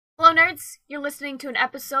nerds! You're listening to an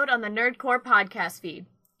episode on the Nerdcore podcast feed.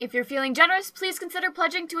 If you're feeling generous, please consider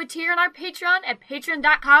pledging to a tier on our Patreon at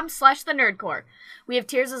patreon.com/thenerdcore. We have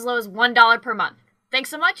tiers as low as $1 per month. Thanks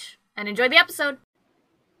so much, and enjoy the episode!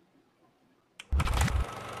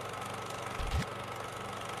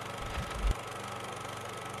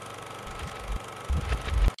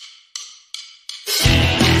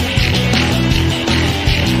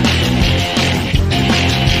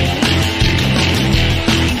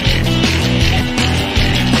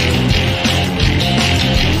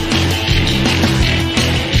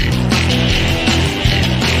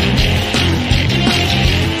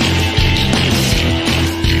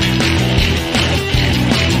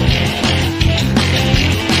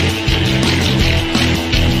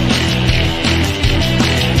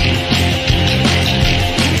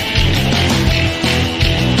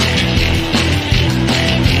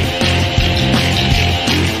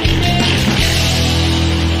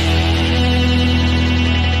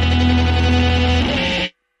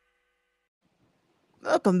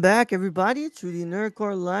 Welcome back, everybody, to the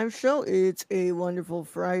Nerdcore Live Show. It's a wonderful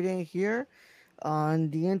Friday here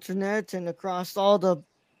on the internet and across all the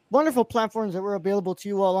wonderful platforms that were available to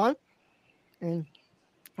you all on. And,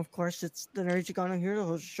 of course, it's the Nerd Chicano here to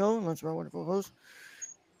host the show. And that's my wonderful host.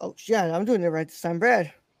 Oh, yeah, I'm doing it right this time,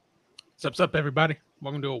 Brad. What's up, everybody?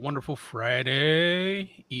 Welcome to a wonderful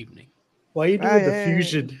Friday evening. Why are you doing the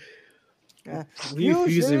fusion? Yeah. What are you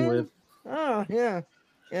fusing with? Oh, yeah.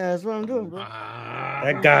 Yeah, that's what I'm doing, bro.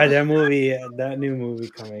 That guy, that movie, that new movie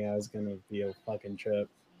coming out is gonna be a fucking trip.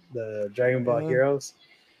 The Dragon Ball Heroes.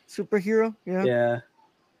 Superhero, yeah. Yeah.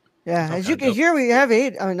 Yeah, as you can hear, we have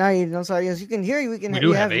Aiden. Oh, not Aiden, I'm sorry. As you can hear, we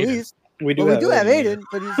have Luis. We do have Aiden,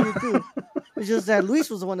 but he's here too. It's just that Luis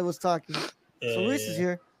was the one that was talking. Yeah, so Luis is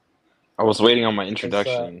here. I was waiting on my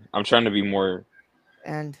introduction. I'm trying to be more.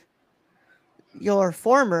 And your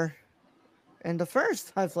former and the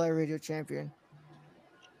first High Flyer Radio champion.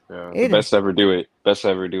 Yeah, the best ever do it. Best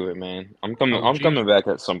ever do it, man. I'm coming back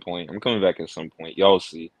at some point. Y'all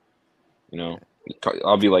see. You know,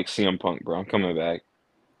 I'll be like CM Punk, bro. I'm coming back.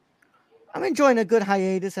 I'm enjoying a good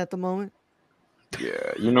hiatus at the moment.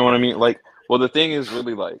 Yeah, you know what I mean? Like, well, the thing is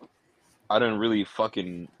really like, I didn't really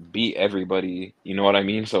fucking beat everybody. You know what I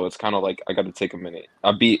mean? So it's kind of like, I got to take a minute.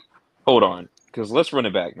 Hold on. Because let's run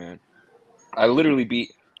it back, man. I literally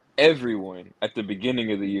beat everyone at the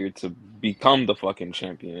beginning of the year to become the fucking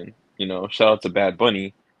champion. You know, shout out to Bad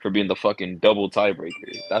Bunny for being the fucking double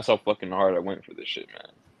tiebreaker. That's how fucking hard I went for this shit,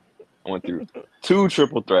 man. I went through 2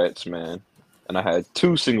 triple threats, man, and I had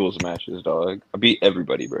 2 singles matches, dog. I beat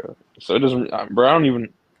everybody, bro. So it doesn't, bro. I don't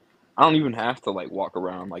even have to like walk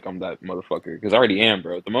around like I'm that motherfucker because I already am,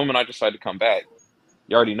 bro. The moment I decide to come back,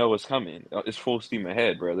 you already know what's coming. It's full steam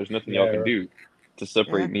ahead, bro. There's nothing y'all can do to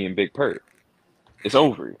separate me and Big Perk. It's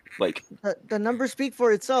over. Like the numbers speak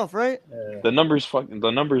for itself, right? The numbers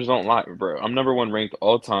don't lie, bro. I'm number 1 ranked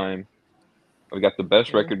all time. We got the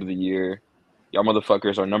best record of the year. Y'all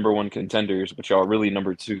motherfuckers are number 1 contenders, but y'all really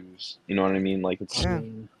number 2s. You know what I mean? Like it's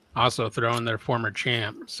also throwing their former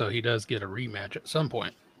champ, so he does get a rematch at some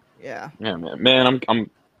point. Yeah. Yeah, man. Man, I'm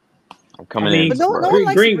coming in.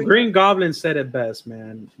 But Green Goblin said it best,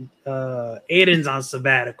 man. Aiden's on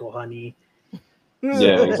sabbatical, honey.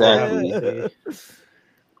 Yeah, exactly.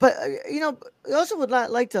 But we also would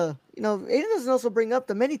like to, Aiden doesn't also bring up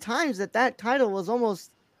the many times that title was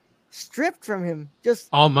almost stripped from him,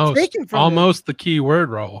 just taken from him. The key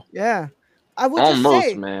word roll. Yeah, I would just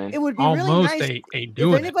say, man, it would be really nice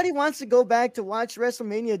if anybody wants to go back to watch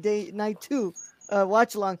WrestleMania Day Night 2,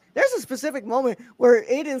 watch along. There's a specific moment where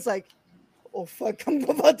Aiden's like, "Oh fuck, I'm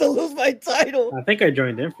about to lose my title." I think I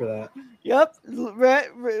joined in for that. Yep,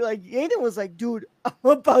 like Aiden was like, "Dude, I'm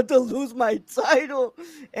about to lose my title,"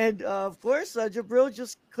 and of course, Jabril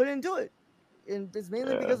just couldn't do it, and it's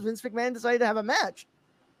mainly because Vince McMahon decided to have a match.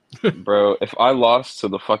 Bro, if I lost to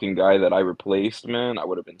the fucking guy that I replaced, man, I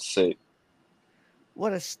would have been sick.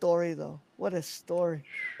 What a story, though. What a story.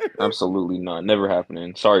 Absolutely not. Never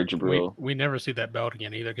happening. Sorry, Jabril. We never see that belt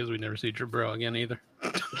again either because we never see Jabril again either.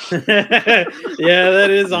 Yeah, that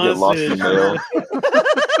is honestly.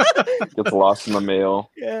 Gets lost in the mail.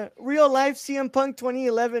 Yeah, real life CM Punk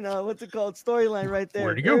 2011. What's it called? Storyline right there.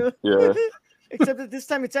 Where'd he go? Yeah. Except that this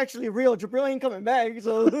time it's actually real. Jabril ain't coming back,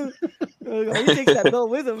 so he takes that belt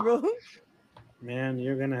with him, bro. Man,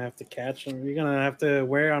 you're gonna have to catch him. You're gonna have to.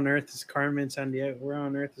 Where on earth is Carmen Sandiego? Where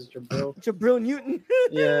on earth is Jabril? Jabril Newton.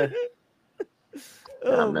 Yeah.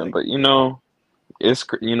 Yeah, man. But it's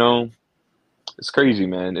crazy,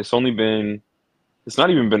 man. It's not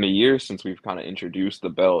even been a year since we've kind of introduced the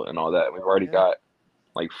belt and all that. We've already got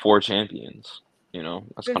like 4 champions.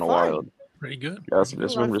 That's kind of wild. Pretty good. Yeah, it's A lot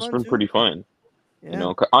of it's fun, been too. pretty fun. Yeah. You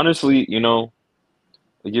know, honestly, you know,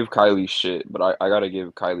 I give Kylie shit, but I gotta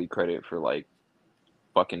give Kylie credit for like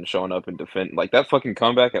fucking showing up and defend like that fucking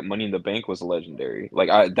comeback at Money in the Bank was legendary. Like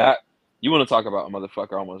you want to talk about a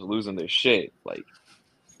motherfucker almost losing their shit. Like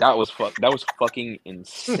that was fucking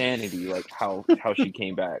insanity like how she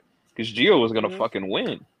came back cuz Gio was going to Yeah. fucking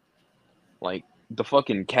win. Like the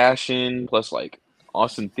fucking cash in plus like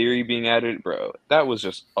Austin Theory being added, bro. That was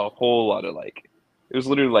just a whole lot of like it was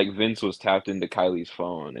literally like Vince was tapped into Kylie's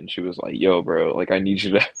phone and she was like, "Yo, bro, like I Yo,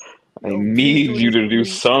 please need do you this to for do me.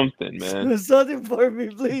 something, man." Something for me,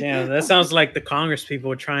 please. Damn, that sounds like the Congress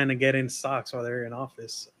people trying to get in stocks while they're in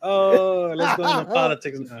office. Oh, let's go into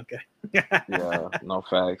politics. Okay. Yeah, no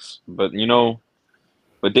facts. But you know,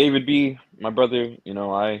 but David B, my brother, you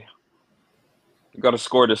know, I got a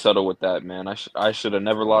score to settle with that, man. I should have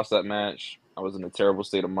never lost that match. I was in a terrible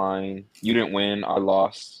state of mind. You didn't win. I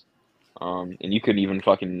lost. And you couldn't even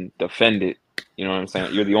fucking defend it. You know what I'm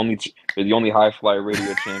saying? You're the only high fly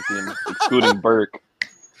radio champion, excluding Burke,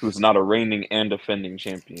 who's not a reigning and defending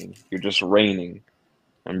champion. You're just reigning.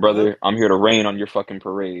 And brother, I'm here to rain on your fucking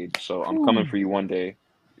parade. So I'm coming for you one day.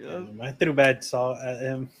 Yeah. I threw bad salt at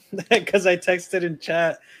him because I texted in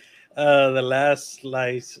chat the last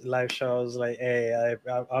live show. I was like, "Hey,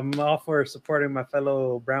 I'm all for supporting my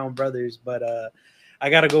fellow brown brothers, but I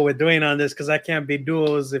gotta go with Dwayne on this because I can't be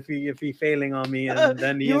duos if he failing on me." And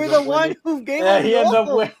then he You were ends up the one winning. who gave Yeah, him he ended up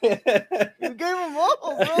all. winning. You gave him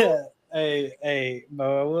all, bro. Hey, but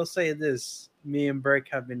I will say this: me and Burke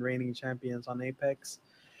have been reigning champions on Apex.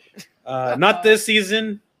 Not this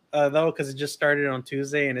season, though, because it just started on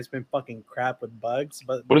Tuesday and it's been fucking crap with bugs.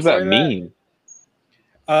 But What does that before mean?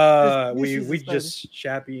 We season just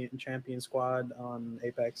champion squad on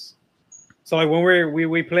Apex. So like when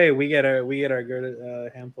we play, we get our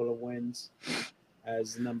good handful of wins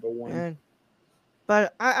as number one. Man.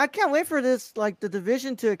 But I can't wait for this, like the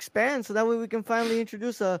division to expand, so that way we can finally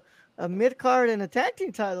introduce a mid card and a tag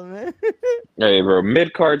team title, man. Hey, bro,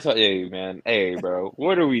 mid card. Hey, man. Hey, bro.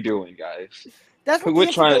 What are we doing, guys? That's what We're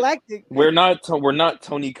the trying. Intergalactic. We're not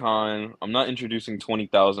Tony Khan. I'm not introducing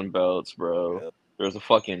 20,000 belts, bro. Yep. There's a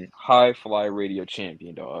fucking high fly radio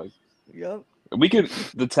champion, dog. Yep. We could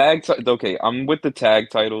the tag. Okay, I'm with the tag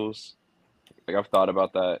titles. Like I've thought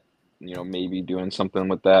about that. You know, maybe doing something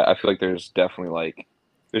with that. I feel like there's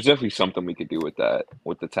definitely something we could do with that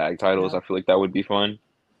with the tag titles. Yeah. I feel like that would be fun.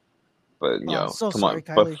 But you Oh, know, so come sorry,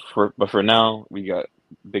 on. Kylie. But for now, we got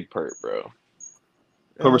Big Pert, bro.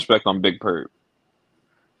 Put Yeah. respect on Big Pert.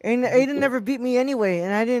 And Aiden never beat me anyway,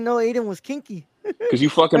 and I didn't know Aiden was kinky. Cause you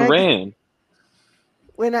fucking When I- ran.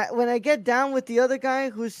 When I get down with the other guy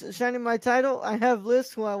who's shining my title, I have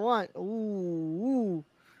lists who I want. Ooh.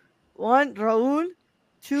 1, Raul.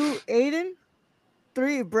 2, Aiden.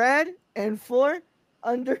 3, Brad. And 4,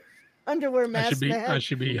 underwear I mask man. I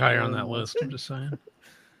should be higher on that list. I'm just saying.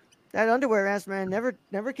 That underwear ass man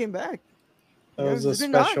never came back. That was a It's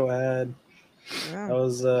been on. special ad. Yeah. That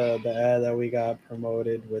was the ad that we got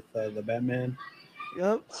promoted with the Batman.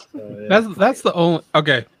 Yep. So, yeah. That's the only.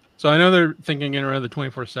 Okay, so I know they're thinking getting rid of the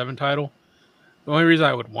 24/7 title. The only reason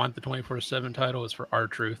I would want the 24/7 title is for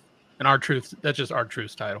R-Truth, and R-Truth, that's just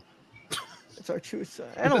R-Truth's title, It's our truth.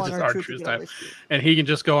 I don't want It's our our truth to truth get time. all this shit. and he can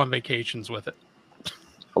just go on vacations with it.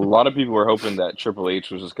 A lot of people were hoping that Triple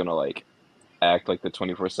H was just gonna like act like the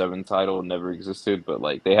 24/7 title never existed, but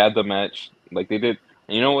like they had the match, like they did.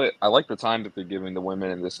 And you know what? I like the time that they're giving the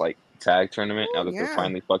women in this like tag tournament now that they're yeah.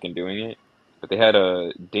 finally fucking doing it. But they had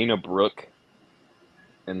a Dana Brooke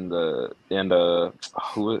and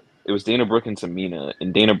who it was Dana Brooke and Tamina,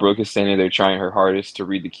 and Dana Brooke is standing there trying her hardest to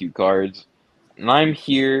read the cue cards, and I'm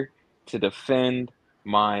here to defend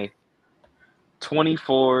my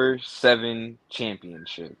 24/7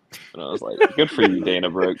 championship. And I was like, good for you, Dana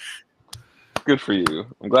Brooke. Good for you.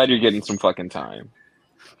 I'm glad you're getting some fucking time.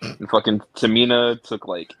 And fucking Tamina took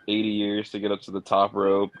like 80 years to get up to the top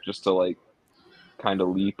rope just to like kind of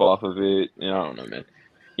leap off of it. You know, I don't know, man.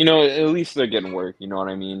 You know, at least they're getting work. You know what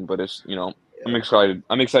I mean? But it's, you know, I'm excited.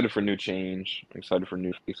 I'm excited for new change. I'm excited for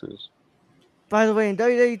new faces. By the way, in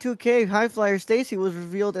WWE 2K, High Flyer Stacy was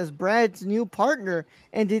revealed as Brad's new partner,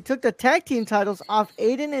 and they took the tag team titles off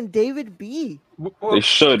Aiden and David B. They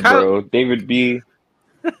should, Kyle- bro. David B.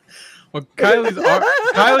 Well,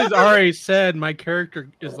 Kylie's already said my character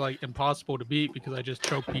is like impossible to beat because I just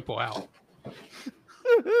choke people out.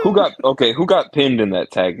 Who got pinned in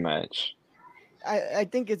that tag match? I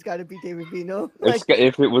think it's got to be David B. No,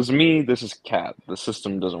 If it was me, this is cap. The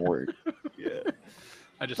system doesn't work.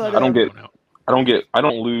 I just But, knock I don't everyone out. I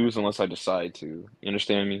don't lose unless I decide to. You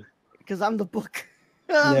understand me? because I'm the book.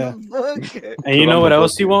 Yeah. I'm the book. And you know what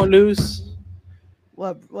else you won't lose?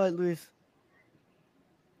 What, Luis?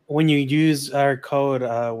 When you use our code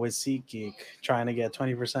with SeatGeek, trying to get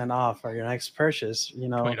 20% off for your next purchase,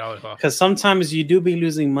 $20 off. because sometimes you do be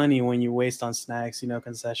losing money when you waste on snacks.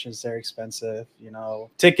 Concessions, they're expensive.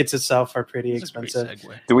 Tickets itself are pretty That's a great expensive.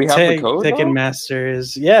 segue. Do we have the code? though?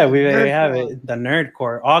 Ticketmasters, yeah, we Nerd have Core. it. The Nerd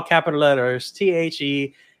Core, all capital letters,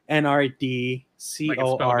 THENRDCORP.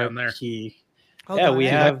 Hold Yeah, on, we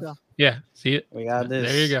I have- got Yeah, see it? We got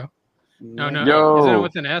this. There you go. No, Yeah. no. Isn't it Yo.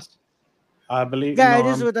 with an S? I believe. Yeah, no,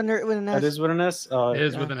 it is with an It S. is with an S. Oh, It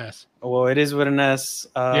is yeah. with an S. well, it is with an S.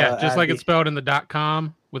 Yeah, just at like the- it's spelled in the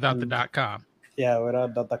 .com without the Mm. .com. Yeah,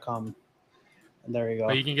 without .com. And there you go.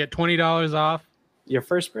 But you can get $20 off. Your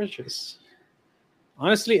first purchase.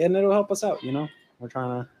 Honestly, and it'll help us out. We're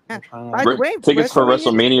trying Yeah. to. By the way, Tickets for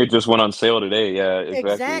WrestleMania- WrestleMania just went on sale today. Yeah,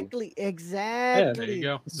 exactly. Exactly. There you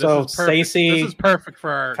go. So, is perfect. Stacey, this is perfect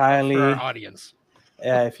for our Kylie. audience.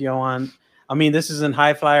 Yeah, if you want. I mean, this isn't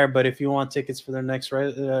High Flyer, but if you want tickets for the next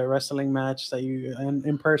wrestling match that you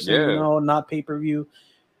in person, Yeah. not pay-per-view,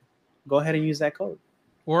 go ahead and use that code.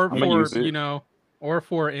 Or I'm gonna use for it. Or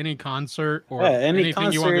for any concert or Any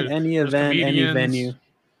anything you want concert, to. any there's event, any comedians. venue.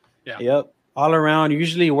 Yeah. Yep. All around,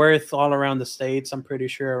 usually worth all around the states. I'm pretty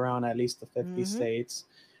sure around at least the 50 Mhm. states.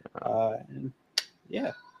 And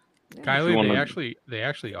yeah. Kylie, wanna- they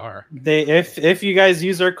actually are. If you guys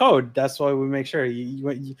use our code, that's why we make sure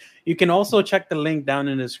you can also check the link down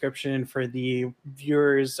in the description for the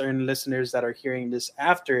viewers and listeners that are hearing this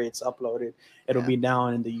after it's uploaded. It'll Yeah. be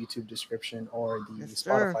down in the YouTube description or the Yes,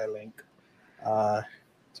 sir. Spotify link.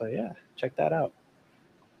 So yeah, check that out.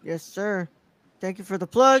 Yes, sir. Thank you for the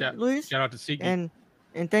plug, Shout- Luis. Shout out to SeatGeek.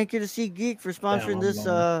 And thank you to SeatGeek for sponsoring I'm this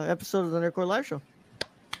episode of the Nerdcore Live Show.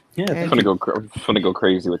 Yeah, And- I'm gonna go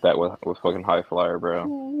crazy with that with fucking High Flyer,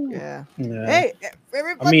 bro. Yeah. yeah. Hey,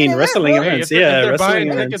 every I mean, fucking wrestling event, bro. Hey, events, if they're yeah, wrestling buying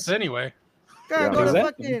events. tickets anyway. Gotta Yeah. go to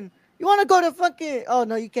Exactly. fucking. You want to go to fucking? Oh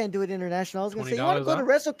no, you can't do it international. I was gonna say you want to $20 go to off?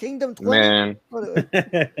 Wrestle Kingdom 20. Man, Go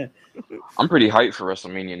to- I'm pretty hyped for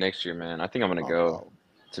WrestleMania next year, man. I think I'm gonna go.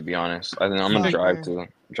 To be honest, I think I'm gonna Fuck, drive man. to You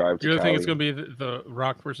really think it's Cali. gonna be the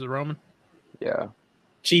Rock versus Roman? Yeah,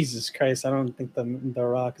 Jesus Christ, I don't think the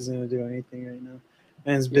Rock is gonna do anything right now.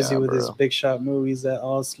 Man's busy Yeah, with his bro. big shot movies that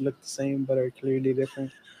all look the same but are clearly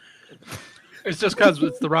different. It's just because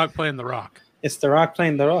it's the Rock playing the Rock. It's The Rock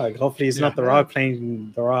playing The Rock. Hopefully, it's not Yeah. The Rock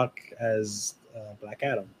playing The Rock as Black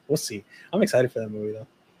Adam. We'll see. I'm excited for that movie though.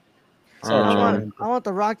 So Um, I charming. want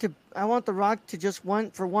the Rock to just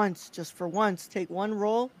for once take one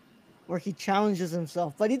role where he challenges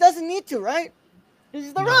himself, but he doesn't need to, right?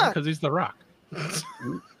 He's the Rock. because he's the Rock.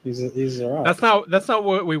 He's The Rock. That's not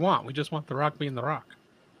what we want. We just want the Rock being the Rock.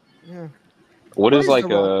 Yeah. what is is like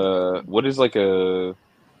The a what is like a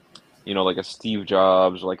like a Steve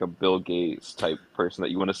Jobs, like a Bill Gates type person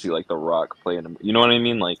that you want to see like the Rock playing him? You know what I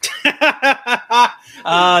mean? Like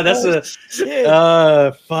That's a Shit.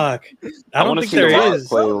 fuck. I don't wanna think see the there Rock is.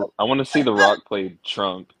 play. I want to see the Rock play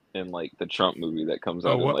Trump in like the Trump movie that comes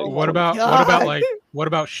Oh, out. in, what, like, what about God. what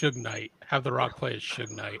about Suge Knight? Have the Rock play as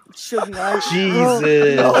Suge Knight. Suge Knight.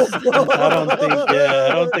 Jesus. No, bro. I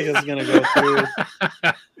don't think it's gonna go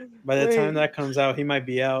through. By the Wait. time that comes out, he might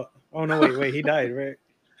be out. Oh no, wait, he died, right?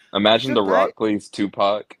 Imagine the Suge Rock Knight? plays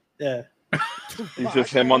Tupac. Yeah. He's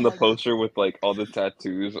just him on the poster with like all the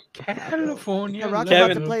tattoos. California. The Rock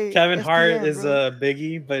love. about to play Kevin Hart SPM, is bro.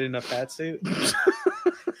 Biggie, but in a fat suit.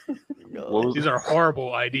 What was These are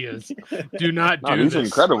horrible ideas. Do not do these are this.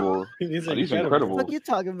 incredible. These are These are What incredible. the fuck you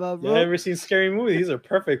talking about, You bro? ever seen Scary Movie? These are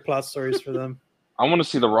perfect plot stories for them. I want to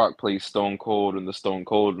see the Rock play Stone Cold in the Stone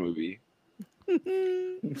Cold movie.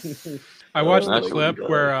 I watched Oh the my clip God.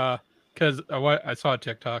 where because I saw a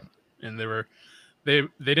TikTok and they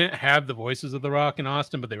didn't have the voices of the Rock in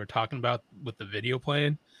Austin, but they were talking about with the video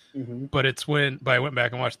playing. Mhm. But I went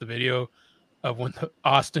back and watched the video of when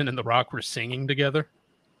Austin and the Rock were singing together.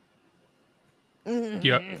 Mhm.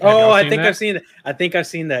 Yeah. Have Oh, y'all I seen think that? I've seen it. I think I've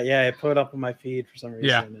seen that. Yeah, it put up on my feed for some reason.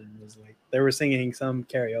 Yeah. And it was like they were singing some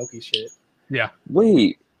karaoke shit. Yeah.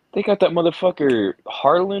 Wait, they got that motherfucker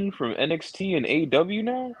Harlan from NXT and AEW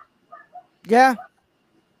now. Yeah.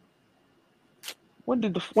 When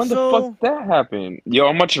the So- fuck that happen? Yo,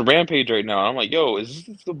 I'm watching Rampage right now. I'm like, yo, is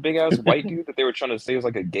this the big ass white dude that they were trying to say was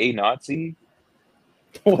like a gay Nazi?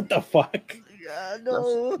 What the fuck? Yeah,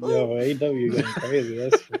 no. Yo, AW going crazy.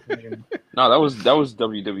 That's fucking... No, that was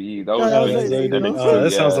WWE. That No, was that was NXT. WWE. Oh,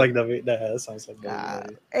 that Yeah. sounds like that sounds like Nah.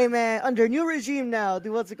 WWE. Hey man, under new regime now.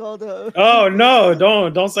 Dude, what's it called? Oh no!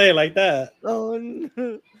 Don't say it like that. Oh,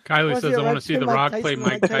 no. Kylie Wanna says see I a want Rock to see play the Mike Rock Tyson, play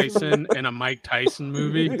Mike Mike Tyson. Tyson in a Mike Tyson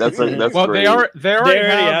movie. That's Well, great. they They already already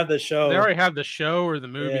have have the show. they already have the show or the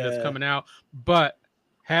movie that's Yeah. coming out, but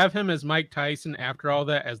have him as Mike Tyson after all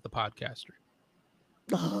that as the podcaster.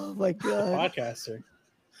 Oh my god. Podcaster.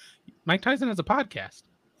 Mike Tyson has a podcast.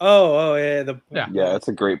 Oh yeah. Yeah, it's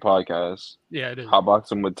a great podcast. Yeah, it is.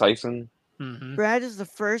 Hotboxing with Tyson. Mhm. Brad is the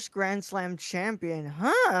first Grand Slam champion,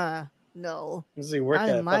 huh? No. Does he work Not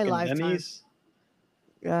in at my fucking lifetime. Denny's?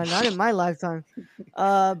 Not in my lifetime.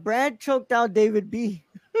 Brad choked out David B.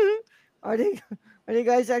 Are they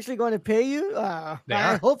guys actually going to pay you? They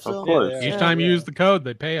I are. hope so. Of course. Yeah, Each time you use the code,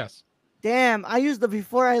 they pay us. Damn, I used the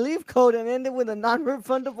before I leave code and ended with a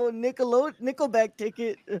non-refundable Nickelback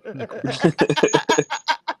ticket.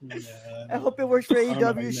 Yeah, I hope it works for I don't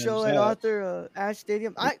know how you AEW show manage at that. Arthur Ashe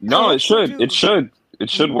Stadium. I No, hope it so, should. too. It should. It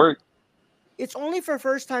should work. It's only for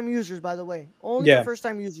first-time users, by the way. Only Yeah. for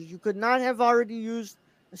first-time users. You could not have already used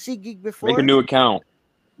SeatGeek before. Make a new account.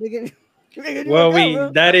 Make a new Well, account,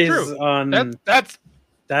 bro. that is True. on That's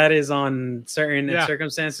that is on certain Yeah.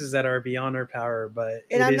 circumstances that are beyond our power, but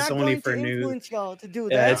And it I'm is not only going for to new. influence y'all to do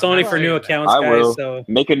that. Yeah, it's I'm only not for new saying that. accounts, I guys. will. So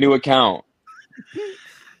Make a new account.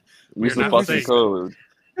 We're Use the not fucking saying- code.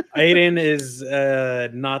 Aiden is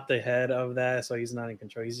not the head of that, so he's not in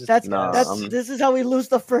control. He's just That's Nah, this is how we lose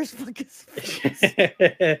the first fucking. yeah,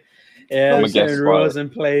 I'm a there's guest certain rules spot. in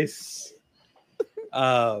place.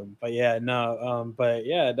 But yeah, no, but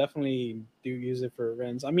yeah, definitely do use it for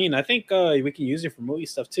events. I mean, I think we can use it for movie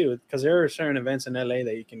stuff too, because there are certain events in LA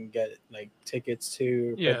that you can get like tickets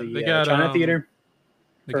to Yeah, for the they got, China Theater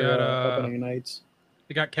they for got opening nights.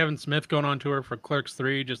 they got Kevin Smith going on tour for Clerks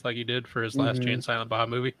 3, just like he did for his last Mhm. Jay and Silent Bob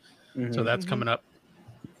movie. So Mhm. that's Mhm. coming up.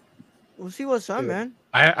 We'll see what's up, Dude. man.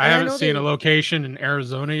 I I haven't know seen they- a location in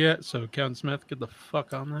Arizona yet, so Kevin Smith, get the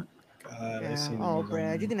fuck on that. God, I Yeah. seen Oh, those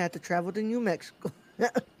Brad, on- you're gonna have to travel to New Mexico.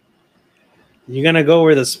 You're gonna go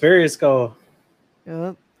where the spirits go.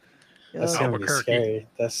 Yep. That's Yep. gonna be Albuquerque. scary.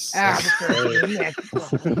 That's Albuquerque, New Mexico.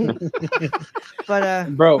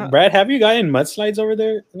 But Bro, Brad, have you gotten mudslides over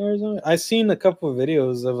there in Arizona? I've seen a couple of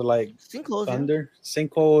videos of like sinkholes, yeah. thunder,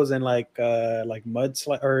 sinkholes, and like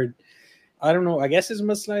mudslide, or I don't know. I guess it's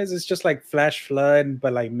mudslides. It's just like flash flood,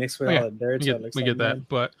 but like mixed with Oh, yeah. all the dirt. We so it get, looks we like get that, mud.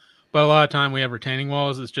 but a lot of time we have retaining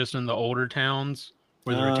walls. It's just in the older towns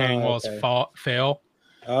where the retaining Oh, walls okay. fail.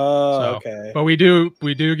 Oh, So, okay. But we do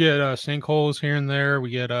get sinkholes here and there. We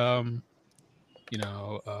get what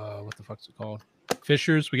the fuck's it called?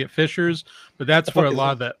 Fissures. We get fissures, but that's The fuck where a is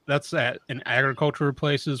lot of that. That's at in agricultural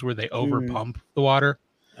places where they over Mm. pump the water.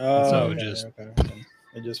 Oh, so okay, just- okay.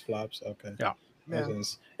 It just flops. Okay. Yeah. Yeah.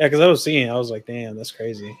 Yeah, because I was seeing, I was like, damn, that's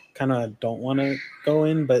crazy. Kind of don't want to go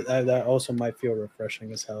in, but that also might feel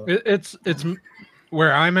refreshing as hell. It's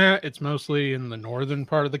where I'm at. It's mostly in the northern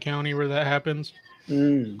part of the county where that happens.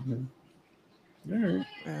 Mhm. All right.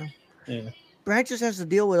 Yeah. Yeah. Brad just has to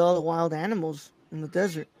deal with all the wild animals in the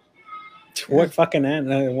desert. What fucking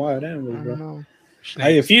wild I animals, don't bro? know.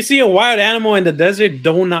 Hey, if you see a wild animal in the desert,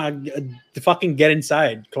 do not fucking get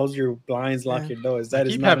inside. Close your blinds, lock Yeah. your doors. I That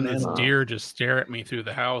is keep not having an this animal. deer just stare at me through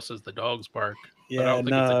the house as the dogs bark. But I Yeah, don't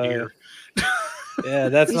think it's a no. deer. Yeah,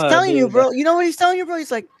 that's He's not. a telling you, deer, bro. You know what he's telling you, bro?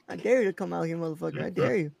 He's like, I dare you to come out here, motherfucker. I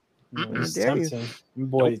dare you. No, Mm-mm. he's Dare you. tempting.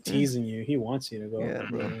 Boy, Nope. teasing you. He wants you to go. Yeah,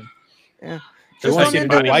 bro. Yeah. He Just wants don't you to end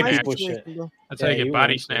do up in white my people situation, shit. bro. That's Yeah, how you he get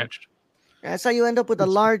body wants to. snatched. That's how you end up with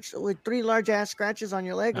with 3 large ass scratches on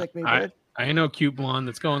your leg, like me, Brad. I ain't no cute blonde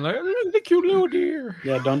that's going like, look at the cute little deer.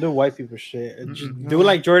 Yeah, don't do white people shit. Just Mm-mm. do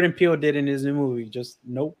like Jordan Peele did in his new movie. Just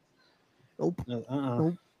nope. Nope.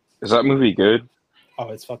 Uh-uh. Is that movie good? Oh,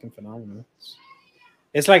 it's fucking phenomenal.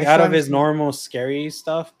 It's like I out of saw his him- normal scary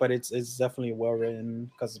stuff, but it's definitely well written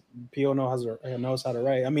because Peele knows how to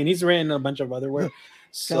write. I mean, he's written a bunch of other work.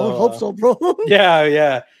 I would hope so, bro.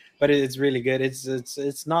 Yeah, but it's really good.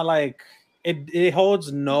 It's not like it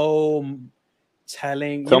holds no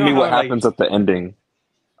telling. Tell you me know what how, like, happens at the ending.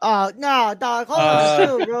 Oh, no, dog. Hold on,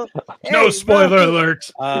 chill, bro. No Hey, spoiler bro.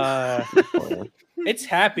 alerts. It's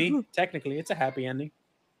happy. Technically, it's a happy ending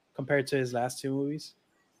compared to his last 2 movies.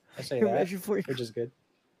 I say that, Imagine for you. which is good.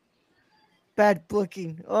 Bad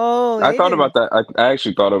booking. Oh, I they thought didn't- about that. I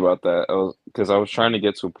actually thought about that. Because I was trying to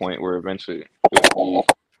get to a point where eventually it would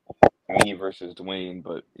be me versus Dwayne,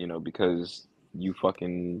 but because you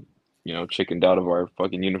fucking chickened out of our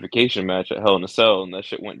fucking unification match at Hell in a Cell, and that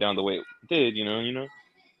shit went down the way it did.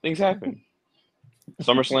 Things happen.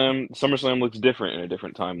 SummerSlam looks different in a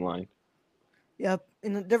different timeline. Yep.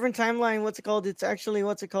 In a different timeline, what's it called? It's actually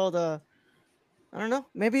I don't know.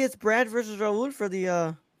 Maybe it's Brad versus Raul for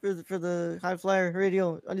the High Flyer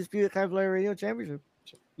Radio Undisputed High Flyer Radio Championship.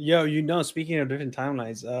 Yo, speaking of different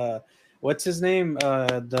timelines, what's his name?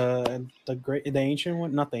 The ancient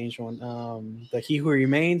one, not the ancient one. The He Who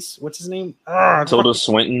Remains. What's his name? Tilda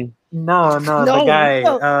Swinton. No, the No, guy.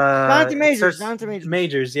 no. Jonathan Majors, starts- Jonathan Majors.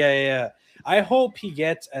 Majors, yeah. I hope he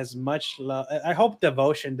gets as much love. I hope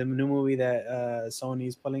Devotion, the new movie that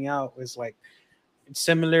Sony's pulling out, is like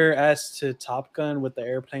similar as to Top Gun with the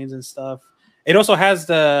airplanes and stuff. It also has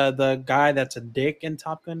the guy that's a dick in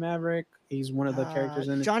Top Gun Maverick. He's one of the characters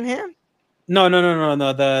in it. John Hamm. No.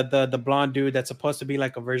 The blonde dude that's supposed to be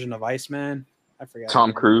like a version of Iceman. I forgot.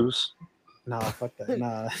 Tom Cruise. No, fuck that. No,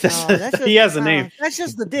 No, that's he has a name. That's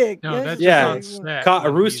just the dick. No, that's Yeah. just on set A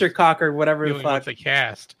when rooster he's cock or whatever the dealing fuck. with the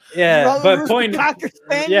cast. Yeah, but Rooster point. Cocker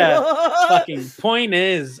Spaniel. Yeah, fucking point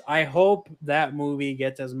is, I hope that movie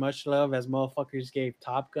gets as much love as motherfuckers gave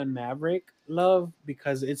Top Gun Maverick love,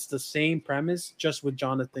 because it's the same premise, just with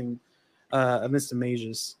Jonathan, Mr.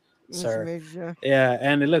 Majors, sir. Majors, yeah. Yeah,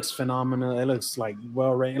 and it looks phenomenal. It looks like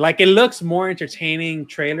well rated. Like it looks more entertaining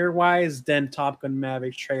trailer wise than Top Gun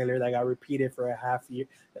Maverick's trailer that got repeated for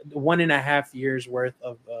 1.5 years worth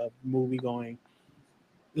of movie going.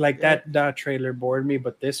 Like that trailer bored me,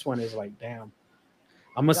 but this one is like, damn,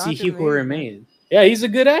 I'm gonna see He Who Remains. Yeah, he's a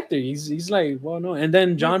good actor. He's like, well, no. And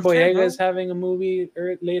then John 100%, Boyega bro. is having a movie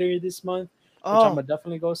later this month, which I'm gonna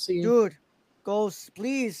definitely go see. Dude, Ghost,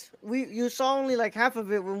 please. You saw only like half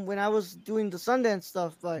of it when I was doing the Sundance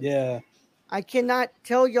stuff, but Yeah, I cannot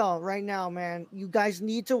tell y'all right now, man. You guys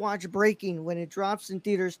need to watch Breaking when it drops in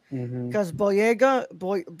theaters, mhm. because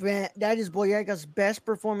that is Boyega's best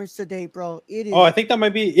performance to date, bro. It is. Oh, I think that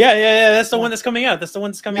might be. Yeah. That's the one that's coming out. That's the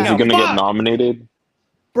one that's coming Is he out. gonna Fuck. get nominated?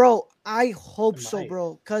 Bro, I hope so, Might.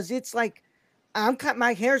 bro. Because it's like,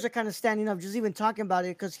 my hairs are kind of standing up just even talking about it,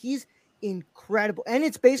 because he's incredible. And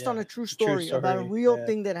it's based on Yeah, a true story about a story, real yeah.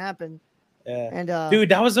 thing that happened. Yeah. And Dude,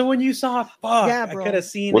 that was the one you saw. Fuck, Yeah, I bro. could have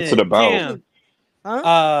seen What's it about? Damn.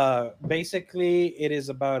 huh? Basically, it is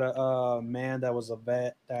about a man that was a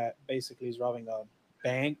vet that basically is robbing a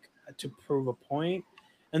bank to prove a point.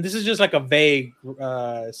 And this is just like a vague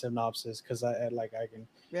synopsis, because I can.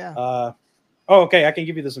 Yeah. Okay, I can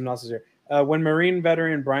give you the synopsis here. When Marine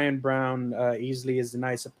veteran Brian Brown easily is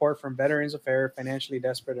denied support from Veterans Affairs, financially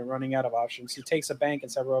desperate and running out of options, he takes a bank and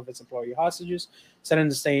several of its employee hostages, setting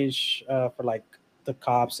the stage for like the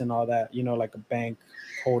cops and all that, like a bank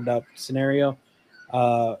hold up scenario.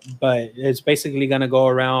 But it's basically gonna go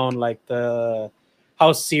around like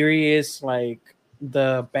how serious like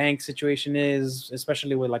the bank situation is,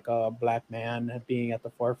 especially with like a black man being at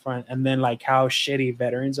the forefront, and then like how shitty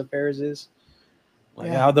Veterans Affairs is.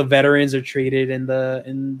 Like how the veterans are treated in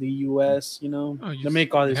the U.S. Oh, They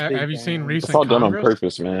make all this. have you seen recent? It's recent all done on Congress?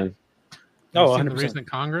 purpose, man. Have you Oh, seen the 100%. recent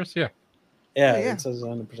Congress? Yeah. Yeah, Yeah. it says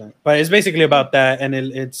 100%. But it's basically about that, and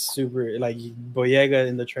it's super. Like Boyega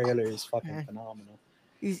in the trailer is fucking Yeah. phenomenal.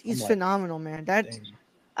 He's I'm like, phenomenal, man. That Damn.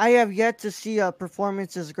 I have yet to see a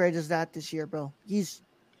performance as great as that this year, bro. He's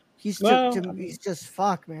Well, he's just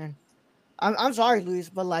fuck, man. I'm sorry, Luis,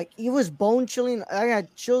 but like he was bone chilling. I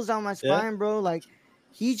got chills down my spine, bro. Like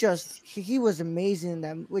he was amazing in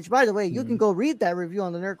that. Which, by the way, you can go read that review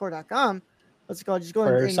on the nerdcore.com. Let's go. Just go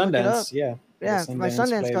For and look it up. Sundance, yeah. Yeah, The for my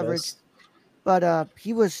Sundance playlist. coverage. But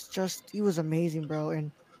he was amazing, bro.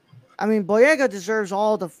 And I mean, Boyega deserves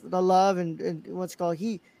all the love and what's called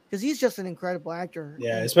because he's just an incredible actor.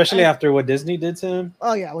 Yeah, And especially after what Disney did to him.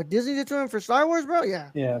 Oh yeah, what Disney did to him for Star Wars, bro. Yeah,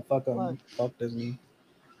 Yeah, fuck them. Fuck. Fuck Disney.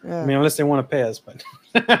 yeah. I mean, unless they want to pay us, but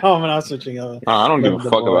I'm not switching over. I don't give a The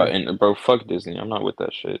fuck boy. about it, bro. Fuck Disney. I'm not with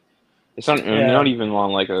that shit. It's not. Yeah. Not even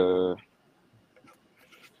on like a.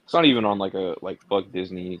 It's not even on like a fuck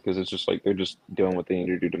Disney, because it's just like they're just doing what they need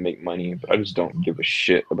to do to make money. But I just don't give a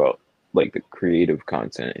shit about like the creative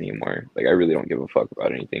content anymore. Like I really don't give a fuck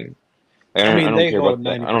about anything. I mean, don't they care hold about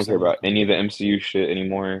that. I don't 90% care about of any of the MCU shit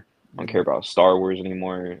anymore. I don't care about Star Wars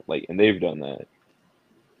anymore. Like, and they've done that.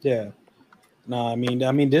 Yeah. No, I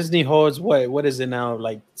mean, Disney holds what is it now?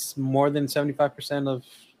 Like it's more than 75% of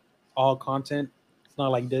all content. It's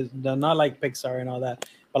not like not like Pixar and all that,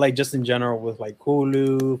 but like just in general with like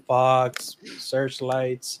Hulu, Fox,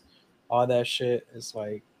 Searchlights, all that shit is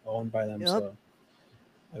like owned by them. Yep. So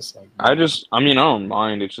it's like I don't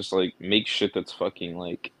mind. It's just like make shit that's fucking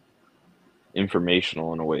like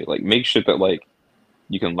informational in a way. Like make shit that like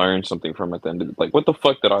you can learn something from at the end of like what the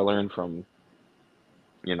fuck did I learn from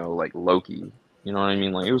like Loki? You know what I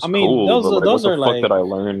mean? Like it was cool, those but like, those what are the fuck like did I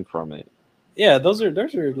learn from it? yeah, those are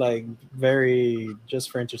like very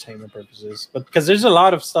just for entertainment purposes. But because there's a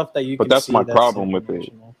lot of stuff that you But can that's see my problem with it.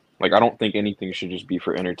 informational. Like I don't think anything should just be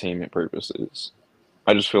for entertainment purposes.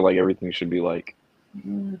 I just feel like everything should be like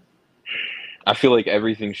I feel like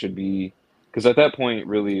everything should be because at that point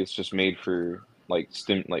really it's just made for like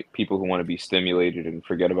people who want to be stimulated and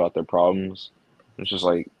forget about their problems. It's just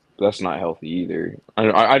like that's not healthy either.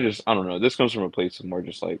 I don't know. This comes from a place of more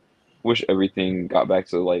just like wish everything got back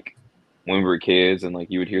to like when we were kids and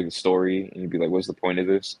like you would hear the story and you'd be like, what's the point of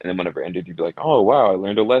this? And then whenever it ended, you'd be like, oh wow, I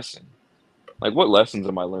learned a lesson. Like what lessons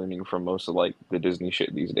am I learning from most of like the Disney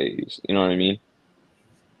shit these days? You know what I mean?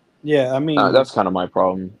 Yeah, I mean, That's kind of my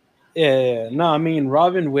problem. yeah. No, I mean,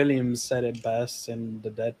 Robin Williams said it best in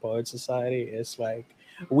the Dead Poet Society. It's like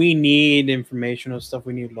we need informational stuff.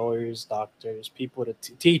 We need lawyers, doctors, people to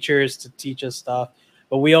teachers to teach us stuff.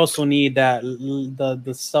 But we also need that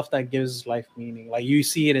the stuff that gives life meaning. Like you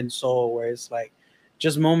see it in Soul, where it's like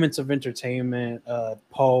just moments of entertainment.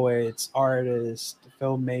 Poets, artists,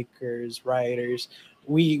 filmmakers, writers.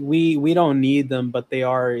 We don't need them, but they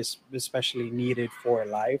are especially needed for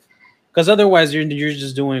life. Because otherwise, you're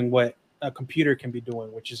just doing what a computer can be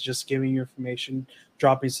doing, which is just giving you information,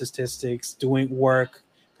 dropping statistics, doing work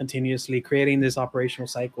continuously, creating this operational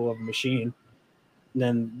cycle of a machine.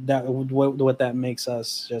 Then what that makes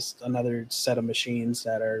us just another set of machines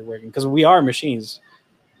that are working, because we are machines,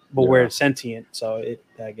 but we're sentient, so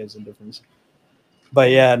that gives a difference. But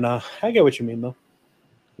yeah, no, I get what you mean though.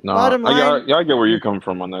 No, Bottom line- I get where you're coming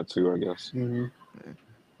from on that too, I guess. Mm-hmm.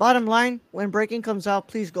 Bottom line, when Breaking comes out,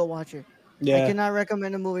 please go watch it. I Yeah, cannot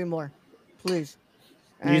recommend the movie more. Please.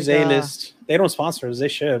 use And, A-list. They don't sponsor us. They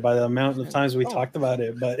should, by the amount of times we talked about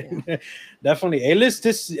it. But definitely A-list.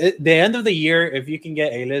 The end of the year, if you can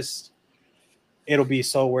get A-list, it'll be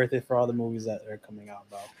so worth it for all the movies that are coming out,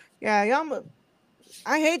 bro. Yeah,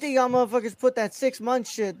 I hate that y'all motherfuckers put that 6 month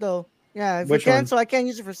shit though. Yeah, if Which you one? cancel, I can't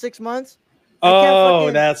use it for 6 months. I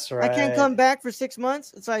can't That's right. I can't come back for 6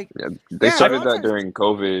 months. It's like Yeah, they Yeah, started don't that during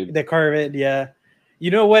COVID. The Corvette, yeah.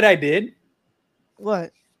 You know what I did?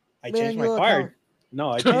 what? I Made a changed my new card. account.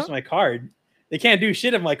 No, I changed my card. They can't do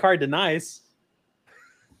shit if my card denies.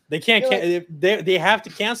 They can't. You're They have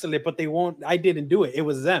to cancel it, but they won't. I didn't do it. It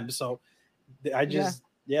was them. So I just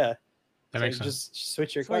That So makes sense. just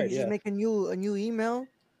switch your So you card. just Yeah. make a new email.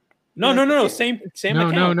 No. Same No,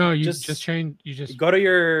 account. no. You just change. You just go to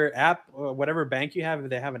your app or whatever bank you have. If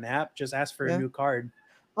they have an app, just ask for Yeah. a new card.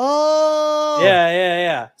 Oh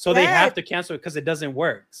Yeah. So they have That- to cancel it because it doesn't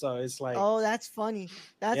work. So it's like Oh, that's funny.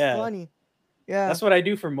 That's Yeah. funny. Yeah. that's what I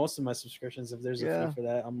do for most of my subscriptions. If there's a Yeah. fee for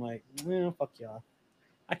that, I'm like, well, fuck y'all.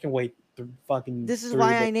 I can wait. Fucking. This is 3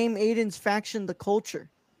 why days. I named Aiden's faction the Culture.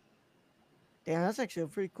 Damn, that's actually a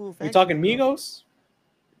pretty cool faction. We talking name, bro. Migos?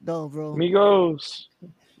 No, bro. Migos.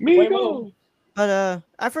 Migos. But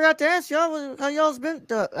I forgot to ask y'all how y'all's been.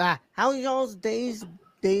 How y'all's day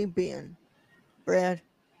been, Brad?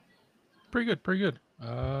 pretty good. Pretty good.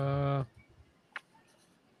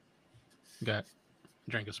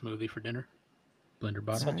 Drank a smoothie for dinner. Blender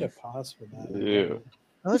bottom. Such a pause for that. Yeah.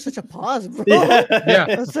 That was such a pause, bro. Yeah. Yeah.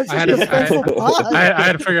 That was such I a had to- I had- defensive pause. I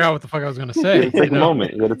had to figure out what the fuck I was gonna say. Take a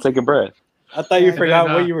moment. You got to take a breath. I thought you Yeah, forgot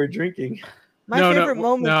then, what you were drinking. My No, favorite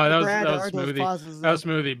moments no, for that was- Brad that was are those smoothie. pauses. That was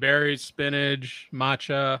smoothie: berries, spinach,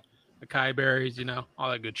 matcha, acai berries.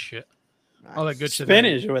 All that good shit. All that good shit.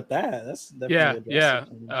 Spinach with that. That's definitely Yeah.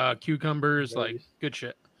 aggressive. Cucumbers, like Berries. good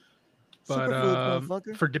shit. But Superfood,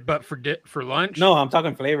 motherfucker. for lunch. No, I'm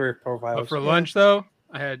talking flavor profiles. But for lunch though,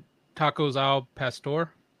 I had tacos al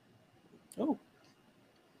pastor Oh,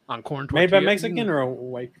 on corn made tortilla. by Mexican or a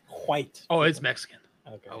white? Oh, it's Mexican.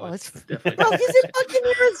 Okay. Oh, Oh, it's it's- definitely. Bro, he's in fucking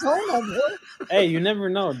Arizona, bro. Hey, you never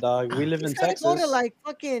know, dog. We live in He's gotta Texas. go to like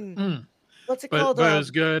fucking Mm. what's it But called? it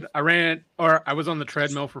was good. I was on the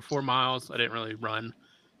treadmill for 4 miles. I didn't really run.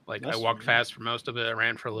 Like That's I walked fine. fast for most of it. I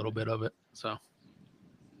ran for a little bit of it. So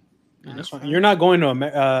That's fine. You're not going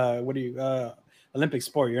to Olympic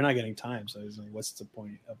sport. You're not getting time. So it's like, what's the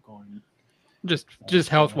point of going? just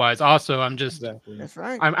health wise. Also, I'm just Exactly. That's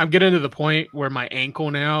right. I'm getting to the point where my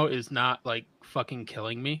ankle now is not like fucking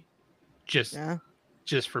killing me, just Yeah,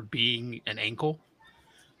 for being an ankle.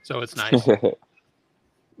 So it's nice.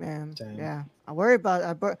 man. Damn. Yeah, I worry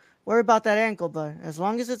about that ankle, but as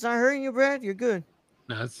long as it's not hurting you, Brad, you're good.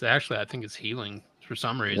 No, it's actually I think it's healing for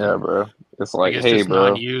some reason. Yeah, bro. It's Like like, it's hey, just bro.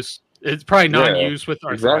 non-use. It's probably Yeah, non-use with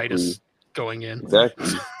arthritis exactly. going in.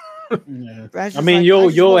 Exactly. Yeah. Brad's I just mean, like, I you'll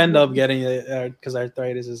just want end up to- getting it because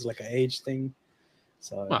arthritis is like an age thing.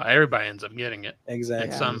 So Well, everybody ends up getting it exactly.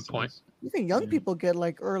 at some point. Even young Yeah. people get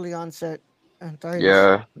like early onset arthritis.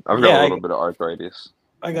 Yeah. I've got Yeah, a little bit of arthritis.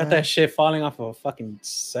 I got Yeah. that shit falling off of a fucking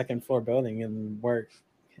second floor building in work.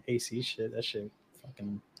 AC shit. That shit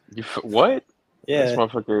fucking. What? This Yeah,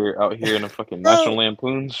 motherfucker out here in a fucking Bro. National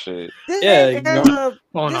Lampoon shit. This Yeah, man has, no.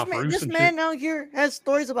 Falling off roofs this and man shit. out here has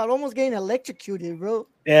stories about almost getting electrocuted, bro.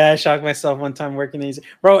 Yeah, I shocked myself one time working AC.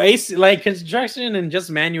 Bro, AC like construction and just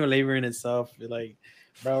manual labor in itself. Like,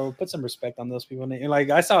 bro, put some respect on those people. And like,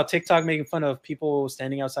 I saw a TikTok making fun of people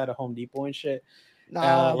standing outside of Home Depot and shit.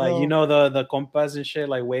 Nah, Like, bro. you know, the compas and shit,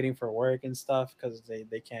 like waiting for work and stuff because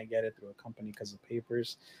they can't get it through a company because of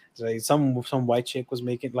papers. So like, some white chick was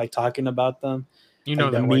making like talking about them. You know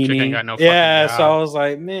Like, that the white chick ain't meaning. got no fucking Yeah, job. so I was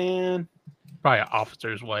like, man, Probably an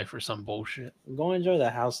officer's wife or some bullshit. go enjoy the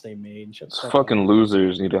house they made. Shut the These fuck fucking up.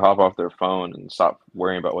 losers need to hop off their phone and stop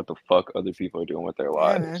worrying about what the fuck other people are doing with their Yeah,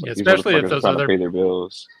 lives. man. Like, Yeah, these especially if motherfuckers are those trying other- to pay their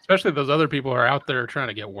bills. Especially if those other people are out there trying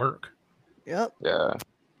to get work. Yep. Yeah.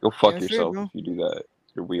 Go fuck Yeah, sure, yourself bro. if you do that.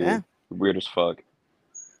 You're weird. Yeah. You're weird as fuck.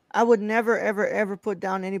 I would never, ever, ever put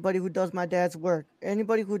down anybody who does my dad's work.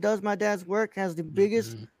 Anybody who does my dad's work has the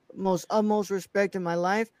biggest, Mhm. most utmost respect in my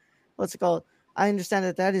life. What's it called? I understand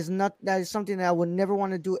that is something that I would never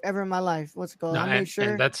want to do ever in my life. What's it called? No, I made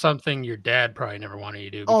sure. and that's something your dad probably never wanted you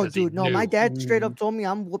to do. Oh, Because he dude, no, my knew. dad straight up Mhm. told me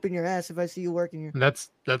I'm whooping your ass if I see you working here. And that's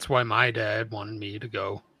why my dad wanted me to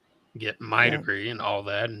go get my Yeah. degree and all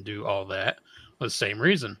that and do all that was the same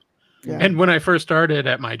reason. Yeah. And when I first started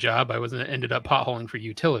at my job, I ended up potholing for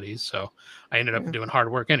utilities, so I ended up Yeah. doing hard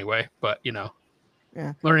work anyway. But Yeah.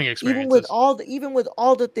 learning even experiences. with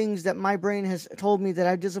all the things that my brain has told me that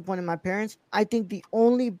I've disappointed my parents, I think the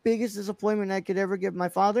only biggest disappointment I could ever give my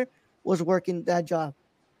father was working that job.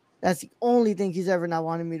 That's the only thing he's ever not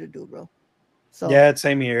wanted me to do, bro. So Yeah,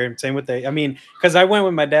 same here. Same with I mean, because I went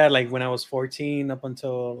with my dad like when I was 14 up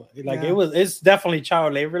until like Yeah. it's definitely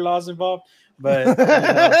child labor laws involved, but you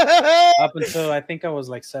know, up until I think I was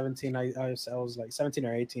like 17, I was like 17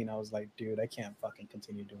 or 18. I was like, dude, I can't fucking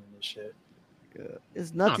continue doing this shit.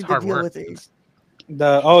 it's No, nothing it's to hard deal work. with age.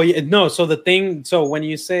 So the thing, so when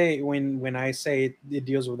you say when I say it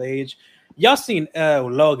deals with age, y'all seen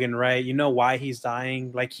Logan, right? You know why he's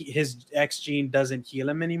dying? Like his X gene doesn't heal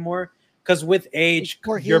him anymore because with age, It's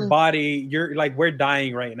poor your healing. body, you're like we're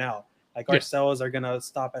dying right now. Like our Yeah. cells are gonna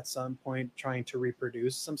stop at some point trying to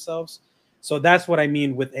reproduce themselves. So that's what I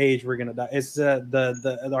mean with age. We're gonna die. It's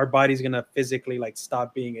the our body's gonna physically like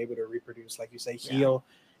stop being able to reproduce, like you say, Yeah. heal,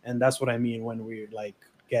 and that's what I mean when we like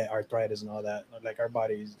get arthritis and all that. Like our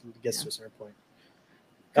body gets Yeah. to a certain point.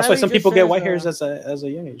 That's why Kylie some just people get says, white hairs as a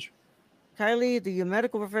young age. Kylie, the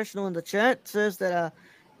medical professional in the chat, says that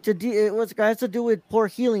it has to do with poor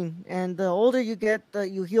healing, and the older you get,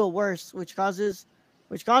 you heal worse, which causes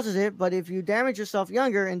it. But if you damage yourself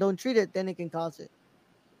younger and don't treat it, then it can cause it.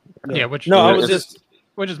 Yeah, which No, I Yeah, was it's- just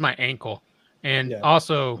which is my ankle, and Yeah.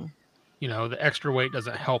 also, the extra weight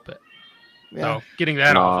doesn't help it. Yeah. So getting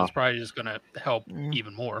that off Nah. is probably just gonna help Yeah.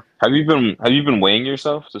 even more. Have you been weighing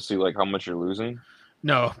yourself to see like how much you're losing?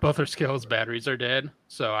 No, both our skills batteries are dead,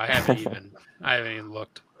 so I haven't even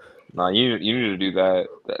looked. Nah, you need to do that.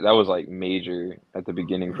 That was like major at the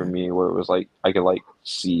beginning for me, where it was like I could like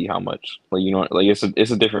see how much, like like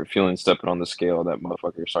it's a different feeling stepping on the scale. That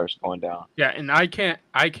motherfucker starts going down. Yeah, and I can't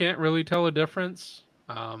really tell a difference.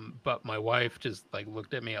 But my wife just like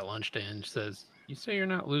looked at me at lunch day and says, "You say you're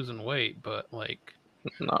not losing weight, but like,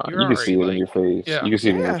 Nah, You're you can see it already, in your face. yeah. You can see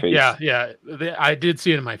it in your Yeah. face. yeah, I did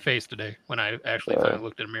see it in my face today when I actually Yeah. finally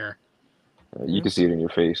looked in a mirror." You can see it in your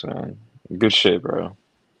face, man. Good shit, bro.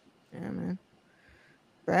 Yeah, man.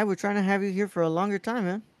 Brad, we're trying to have you here for a longer time,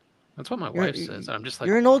 man. That's what my You're- wife says. And I'm just like,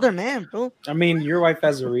 You're an "Why?" older man, bro. I mean, your wife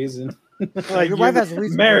has a reason. Your wife has a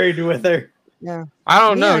reason, bro. Married with her. Yeah. I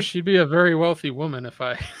don't Me, know. I- She'd be a very wealthy woman if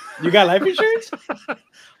I. You got life insurance?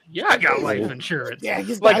 Yeah, I got life insurance. Yeah,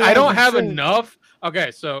 he's Like got I life don't have insurance. enough.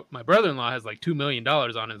 Okay, so my brother-in-law has like $2 million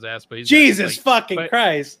on his ass, but Jesus fucking but-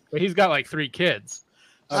 Christ. but he's got like 3 kids.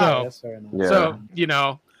 Okay, So that's fair enough. Yeah. So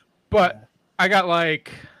but Yeah. I got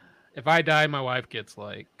like, if I die, my wife gets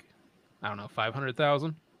like, I don't know,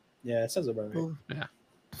 500,000, Yeah, it sounds about right. Ooh. and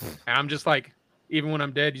I'm just like, even when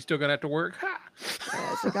I'm dead, you still gonna have to work. Ha!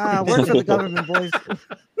 Yeah, it's like, work for the government, boys.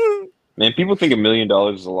 Man, people think $1 million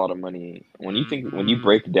is a lot of money. When you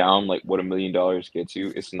break down like what $1 million gets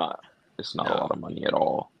you, it's not No. a lot of money at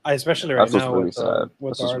all. Especially right That's what's now really with sad. the That's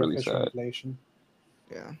what's really artificial sad. inflation.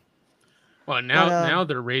 Yeah. Well, now But, now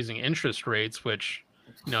they're raising interest rates, which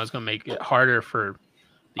is going to make it harder for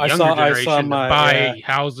the I younger saw generation to my- buy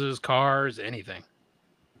houses, cars, anything.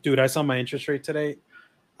 Dude, I saw my interest rate today.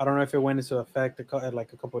 I don't know if it went into effect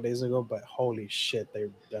like a couple of days ago, but holy shit, they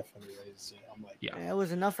definitely raised it. I'm like, Yeah. Yeah, it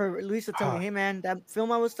was enough for Luisa telling me, hey, man, that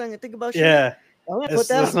film I was telling you, think about shit. yeah, I'm gonna it's, put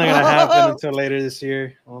that it's on. not gonna happen until later this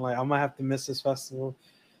year. I'm like, I'm gonna have to miss this festival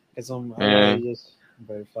because I'm Yeah. just,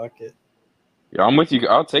 but fuck it. Yeah, I'm with you.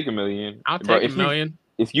 I'll take $1 million. I'll Bro, take if $1 million.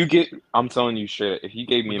 if you get, I'm telling you shit. If you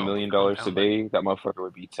gave me We $1 gonna million compound that. today, that motherfucker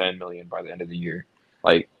would be 10 million by the end of the year.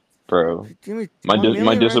 Like, bro, Give me my 1 my million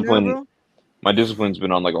right now, discipline, bro. my discipline's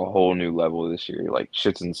been on like a whole new level this year. Like,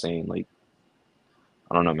 shit's insane. Like,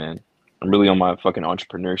 I don't know, man. I'm really on my fucking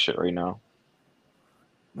entrepreneur shit right now.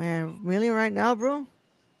 Man, million right now, bro.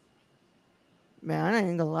 Man, I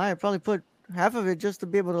ain't gonna lie. I probably put half of it just to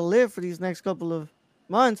be able to live for these next couple of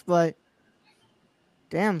months. But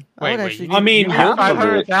damn, I would Wait, actually you I need mean, need Half of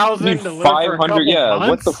it. You 500,000 need to live for a 500. couple Yeah,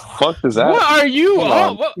 what the months? fuck does that? What are you? Hold Oh,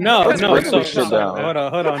 on. what no, kind Let's of break business this shit is down.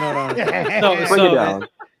 that? hold on. Break So, it down. Tell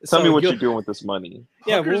so me what you- you're doing with this money.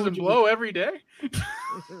 Yeah, Hookers what would and you blow every day?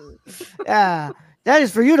 Yeah, that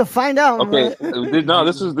is for you to find out. Okay, bro. no,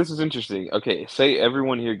 this is interesting. Okay, say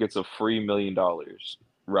everyone here gets a free $1 million.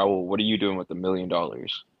 Raul, what are you doing with the $1 million?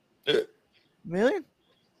 Million?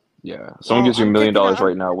 Yeah, someone Well, gives you $1 I'm million taking a,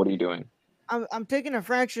 right now. What are you doing? I'm taking a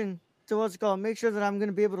fraction to what's it called. Make sure that I'm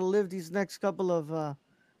gonna be able to live these next couple of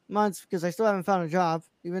months because I still haven't found a job.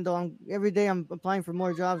 Even though I'm every day I'm applying for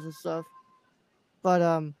more jobs and stuff. But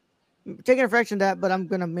taking a fraction of that, but I'm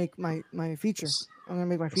gonna make my feature. S- I'm gonna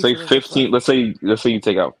make my Say feature. That's why. 15. Let's say you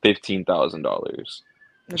take out $15,000.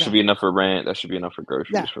 That should Okay. be enough for rent. That should be enough for Yeah.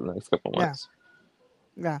 groceries for the next couple Yeah. months.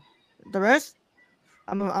 Yeah. The rest,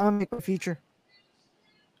 I'm gonna make my feature.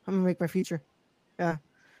 I'm gonna make my feature. Yeah.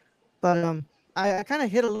 But I kind of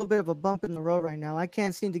hit a little bit of a bump in the road right now. I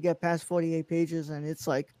can't seem to get past 48 pages, and it's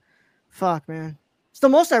like, fuck, man. It's the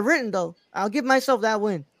most I've written though. I'll give myself that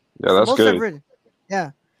win. Yeah, It's the that's most I've good. written.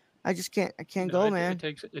 Yeah. I just can't. I can't go, it man.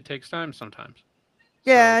 takes time sometimes.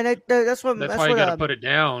 Yeah, So and that's what that's why you got to put it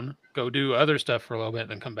down, go do other stuff for a little bit,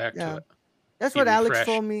 and then come back to yeah. it. That's Be what Alex refreshed.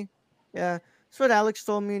 told me. Yeah, that's what Alex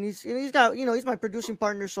told me, and he's got he's my producing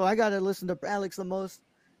partner, so I gotta listen to Alex the most.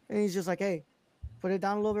 And he's just like, hey, put it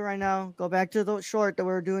down a little bit right now. Go back to the short that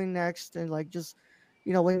we're doing next, and like just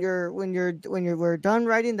when we're done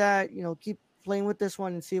writing that, keep playing with this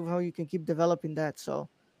one and see how you can keep developing that. So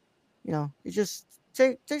it just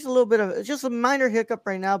takes a little bit of it's just a minor hiccup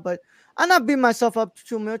right now, but I'm not beating myself up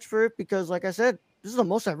too much for it because, like I said, this is the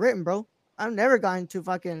most I've written, bro. I've never gotten to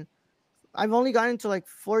fucking. I've only gotten to like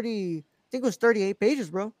 40. I think it was 38 pages,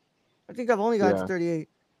 bro. I think I've only gotten to Yeah. 38.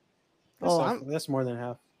 that's more than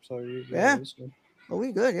half. So Yeah. it's good. Oh,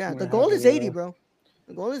 we good. Yeah, More the than goal half is of 80, bro.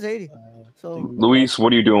 The goal is 80. So Luis,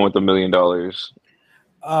 what are you doing with the $1 million?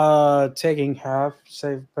 Taking half,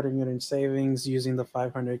 putting it in savings, using the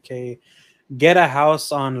 500K, get a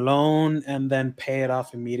house on loan, and then pay it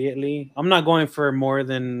off immediately. I'm not going for more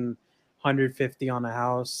than 150 on a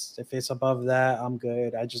house. If it's above that, I'm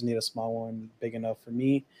good. I just need a small one, big enough for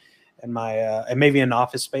me and my and maybe an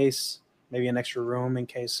office space, maybe an extra room in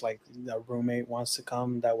case like a roommate wants to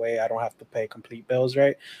come. That way I don't have to pay complete bills,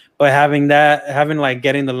 right? But having like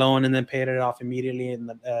getting the loan and then paying it off immediately in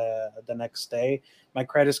the next day, my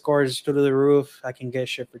credit score is through the roof. I can get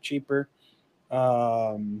shit for cheaper.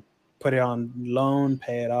 Put it on loan,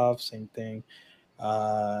 pay it off, same thing.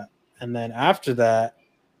 And then after that,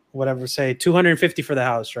 whatever, say 250 for the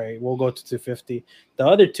house, right? We'll go to 250. The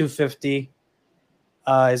other 250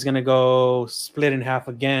 is gonna go split in half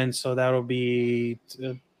again, so that'll be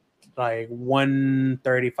like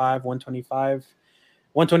 135,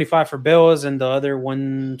 125 for bills, and the other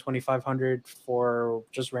 1,200 for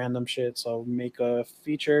just random shit. So make a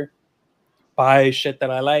feature, buy shit that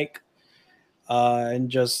I like, and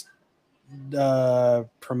just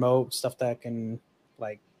promote stuff that can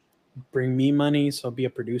like bring me money. So be a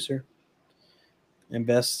producer,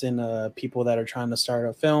 invest in people that are trying to start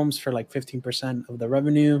up films for like 15% of the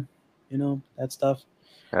revenue, that stuff.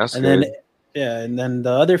 That's And good. then and then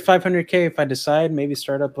the other 500K, if I decide, maybe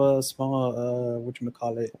start up a small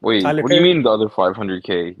whatchamacallit. Wait, Tyler what do you Perry. mean the other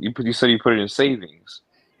 500K? You said you put it in savings.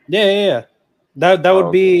 Yeah. That Oh,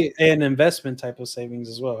 would be an investment type of savings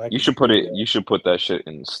as well. You should put it. You should put that shit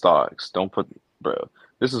in stocks. Don't put, bro.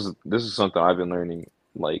 This is something I've been learning.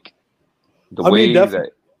 Like the way that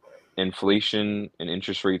inflation and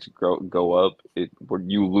interest rates go up, where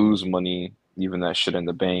you lose money leaving that shit in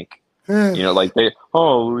the bank. Like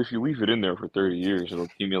if you leave it in there for 30 years, it'll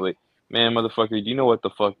accumulate. Man, motherfucker, do you know what the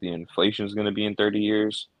fuck the inflation is gonna be in 30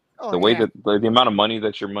 years? Oh, The way yeah. that the amount of money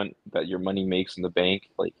that your money makes in the bank,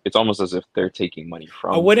 like it's almost as if they're taking money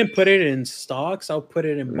from I you. wouldn't put it in stocks. I'll put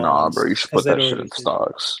it in Nah, bonds. bro, you should put that shit in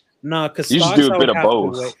stocks. No, because You should stocks do a I bit would of have to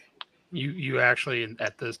both. wait. You actually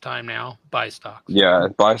at this time now buy stocks. Yeah,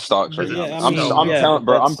 buy stocks But right yeah, now. I mean, I'm yeah, telling,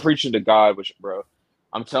 but bro. I'm that's- preaching to God, bro.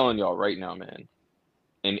 I'm telling y'all right now, man.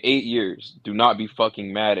 In 8 years, do not be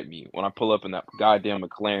fucking mad at me when I pull up in that goddamn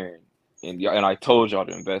McLaren and I told y'all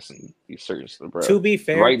to invest in these certain stuff, bro. To be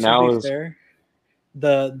fair, Right now is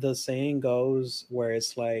the saying goes where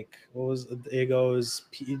it's like, what was it goes,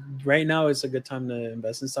 right now it's a good time to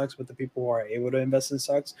invest in stocks, but the people who are able to invest in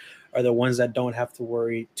stocks are the ones that don't have to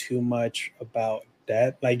worry too much about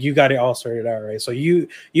debt. Like you got it all sorted out, right? So you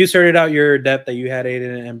sorted out your debt that you had,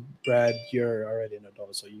 Aiden, and Brad, you're already an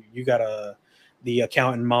adult, so you got the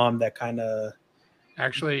accountant mom that kind of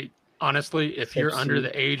Actually, honestly, if you're Helps under you.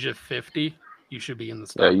 the age of 50, you should be in the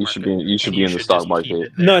stock Yeah, market. you should be And in the should stock just keep market.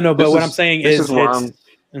 it there. no, but This what is- I'm saying this is is where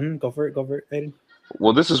it's go for it, Aiden.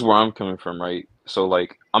 Well, this is where I'm coming from, right? So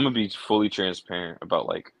like I'm gonna be fully transparent about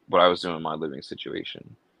like what I was doing in my living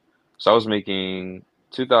situation. So I was making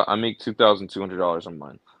I make $2,200 a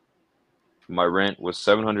month. My rent was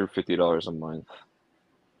 $750 a month.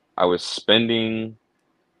 I was spending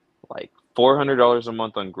like $400 a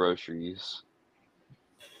month on groceries.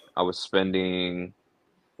 I was spending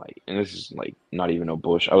like, and this is like not even no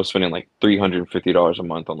bullshit. I was spending like $350 a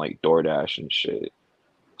month on like DoorDash and shit.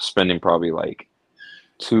 Spending probably like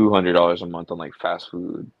 $200 a month on like fast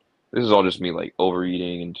food. This is all just me like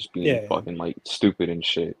overeating and just being Yeah. fucking like stupid and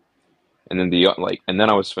shit. And then and then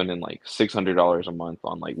I was spending like $600 a month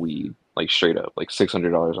on like weed, like straight up, like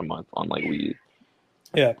 $600 a month on like weed.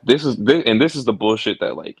 Yeah. This is the bullshit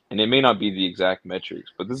that like, and it may not be the exact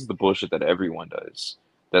metrics, but this is the bullshit that everyone does.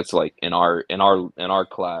 That's like in our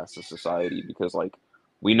class of society, because like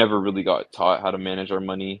we never really got taught how to manage our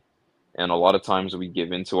money, and a lot of times we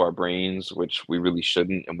give into our brains, which we really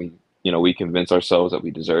shouldn't, and we convince ourselves that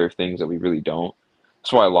we deserve things that we really don't.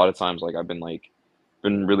 That's why a lot of times like I've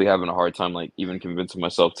been really having a hard time like even convincing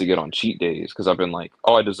myself to get on cheat days, because I've been like,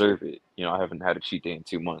 oh, I deserve it. I haven't had a cheat day in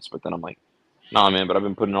 2 months, but then I'm like, nah, man, but I've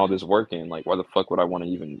been putting all this work in. Like, why the fuck would I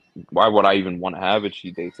why would I even want to have a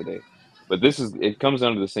cheat day today? But it comes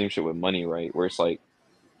down to the same shit with money, right? Where it's like,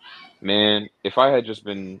 man, if I had just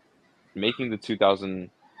been making the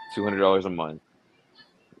 $2,200 a month,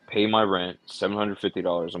 pay my rent,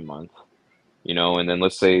 $750 a month, and then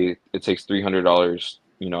let's say it takes $300,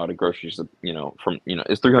 out of groceries,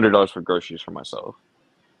 it's $300 for groceries for myself.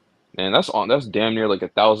 And that's damn near like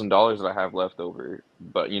 $1,000 that I have left over.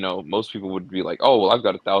 But most people would be like, "Oh, well, I've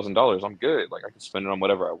got $1,000. I'm good. Like I can spend it on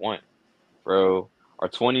whatever I want." Bro, our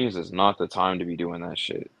 20s is not the time to be doing that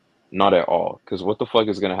shit. Not at all. Because what the fuck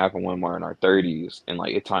is gonna happen when we're in our 30s, and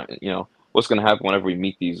like what's gonna happen whenever we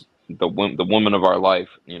meet the woman of our life,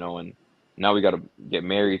 and now we gotta get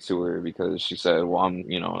married to her because she said, "Well,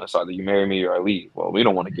 it's either you marry me or I leave." Well, we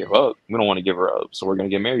don't want to give up. We don't want to give her up, so we're gonna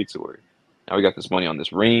get married to her. Now we got this money on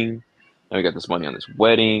this ring. Now we got this money on this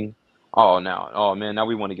wedding. Oh man, now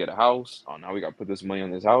we want to get a house. Oh, now we got to put this money on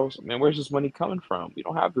this house. Man, where's this money coming from? We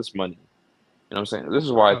don't have this money. You know what I'm saying? This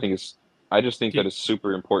is why I just think that it's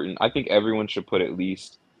super important. I think everyone should put at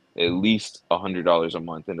least $100 a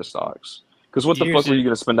month into stocks. Because what the fuck were you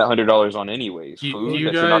going to spend that $100 on anyways? Food that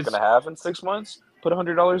you're not going to have in 6 months? Put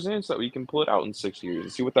 $100 in so that we can pull it out in 6 years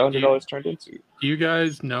and see what that $100 turned into. Do you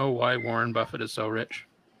guys know why Warren Buffett is so rich?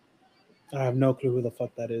 I have no clue who the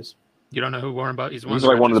fuck that is. You don't know who Warren Buffett is? He's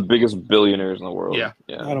like one of the biggest billionaires in the world. Yeah.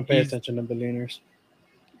 I don't pay attention to billionaires.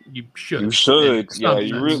 You should. You should. Yeah,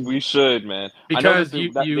 we should, man. Because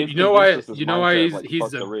you know why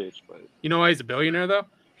he's a rich, but you know why he's a billionaire though?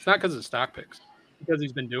 It's not because of stock picks. It's because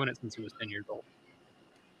he's been doing it since he was 10 years old.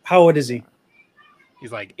 How old is he?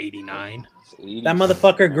 He's like 89. That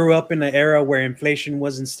motherfucker grew up in an era where inflation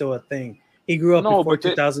wasn't still a thing. He grew up before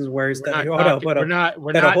 2000s, where is that? Hold up. We're not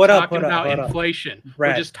talking about inflation.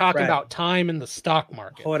 We're just talking about time in the stock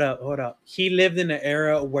market. Hold up. He lived in an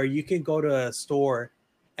era where you could go to a store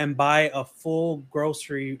and buy a full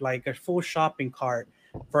grocery, like a full shopping cart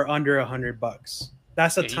for under $100.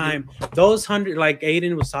 That's a time. Those 100, like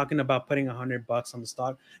Aiden was talking about putting $100 on the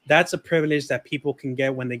stock. That's a privilege that people can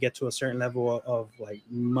get when they get to a certain level of like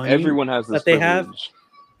money. Everyone has this that they privilege. have.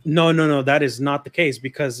 No, that is not the case,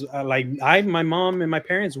 because my mom and my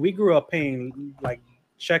parents, we grew up paying like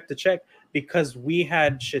check to check because we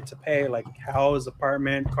had shit to pay, like house,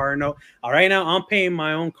 apartment, car note. All right, now I'm paying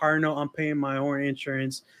my own car note. I'm paying my own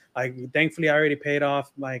insurance. Like, thankfully, I already paid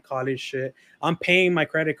off my college shit. I'm paying my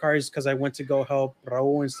credit cards because I went to go help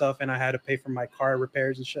Raul and stuff, and I had to pay for my car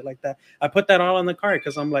repairs and shit like that. I put that all on the card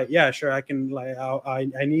because I'm like, yeah, sure, I can. Like,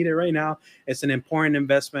 I need it right now. It's an important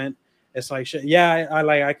investment. It's like shit. Yeah,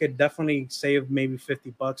 I could definitely save maybe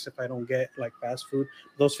 $50 if I don't get like fast food.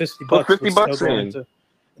 Those $50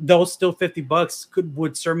 those still $50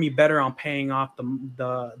 would serve me better on paying off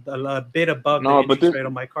the bit above the interest rate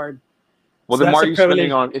on my card. Well, so then why are you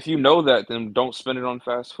spending on? If you know that, then don't spend it on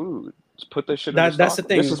fast food. Just put that shit. That's the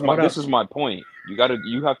thing. This is my point.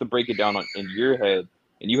 You have to break it down in your head,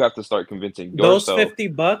 and you have to start convincing yourself. Those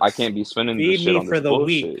 $50, I can't be spending this shit on this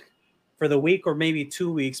bullshit. for the week or maybe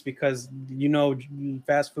 2 weeks, because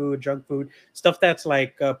fast food, junk food, stuff that's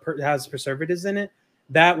like has preservatives in it,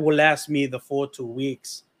 that will last me the full 2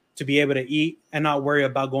 weeks to be able to eat and not worry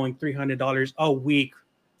about going $300 a week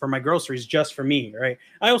for my groceries just for me, right?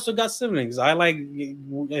 I also got siblings. I like,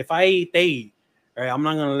 if I eat, they eat. Right? I'm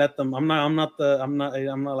not gonna let them. I'm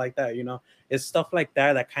not like that. It's stuff like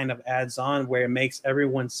that that kind of adds on, where it makes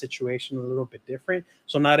everyone's situation a little bit different.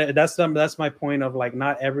 So that's my point of like,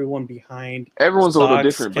 not everyone behind Everyone's a little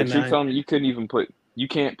stocks different, but you're telling me you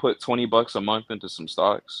can't put $20 a month into some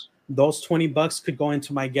stocks. Those $20 could go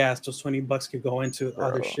into my gas. Those $20 could go into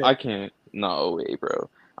other shit. I can't. No way, bro.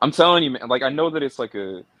 I'm telling you, man. Like, I know that it's like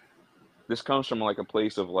this comes from like a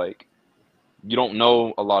place of like, you don't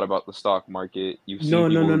know a lot about the stock market. You've seen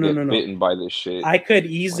people get bitten by this shit. I could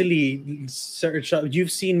easily search up.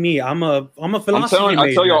 You've seen me. I'm a philosophy major.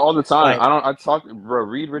 I tell you all the time. Bro,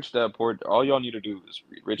 read Rich Dad Poor. All y'all need to do is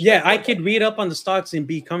read Rich Dad Poor. I could read up on the stocks and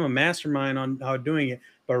become a mastermind on how doing it.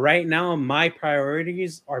 But right now, my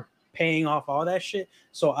priorities are paying off all that shit,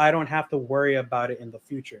 so I don't have to worry about it in the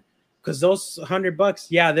future. Because those $100,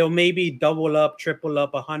 yeah, they'll maybe double up, triple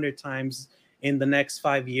up 100 times in the next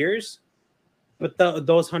 5 years. But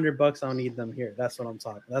those $100, I don't need them here. That's what I'm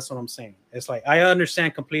talking. That's what I'm saying. It's like, I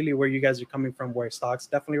understand completely where you guys are coming from. Where stocks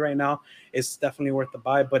definitely right now, it's definitely worth the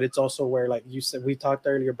buy. But it's also where, like you said, we talked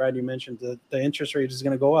earlier, Brad. You mentioned the interest rate is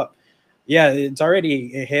going to go up. Yeah, it's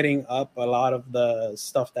already hitting up a lot of the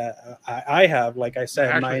stuff that I have. Like I said,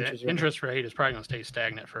 actually, my interest rate is probably going to stay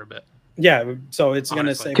stagnant for a bit. Yeah, so it's going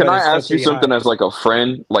to say. Can I ask you something as like a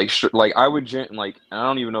friend? Like I would like, I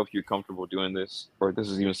don't even know if you're comfortable doing this, or if this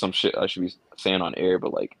is even some shit I should be saying on air.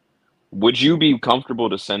 But like, would you be comfortable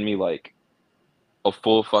to send me like a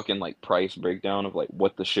full fucking like price breakdown of like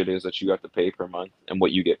what the shit is that you have to pay per month and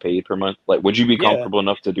what you get paid per month? Like, would you be comfortable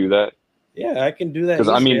enough to do that? Yeah, I can do that. Because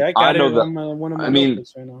I mean, I know that. One of my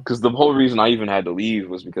because right the whole reason I even had to leave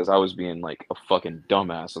was because I was being like a fucking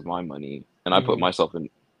dumbass with my money, and I put myself in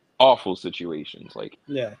awful situations, like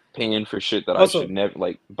paying for shit that also, I should never,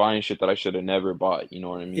 like buying shit that I should have never bought. You know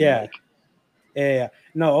what I mean? Yeah. Yeah.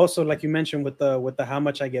 No, also like you mentioned with the how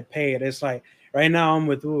much I get paid, it's like right now I'm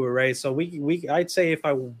with Uber, right? So I'd say if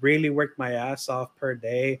I really worked my ass off per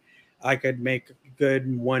day, I could make a good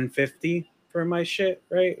 150 for my shit,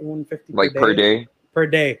 right? 150 like per day. Per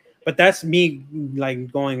day. But that's me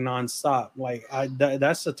like going nonstop. Like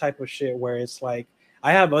that's the type of shit where it's like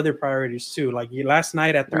I have other priorities too. Like last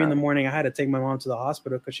night at 3 a.m, I had to take my mom to the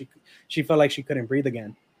hospital because she felt like she couldn't breathe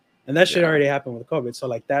again, and that shit already happened with COVID. So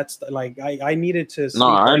like that's like I needed to. No,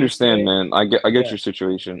 I understand, man. I get your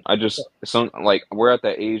situation. I just like we're at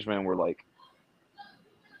that age, man, where like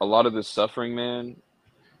a lot of this suffering, man,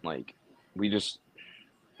 like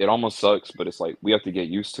it almost sucks, but it's like we have to get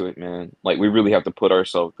used to it, man. Like we really have to put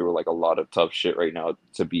ourselves through like a lot of tough shit right now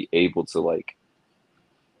to be able to like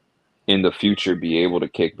in the future be able to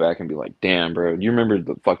kick back and be like, damn, bro, you remember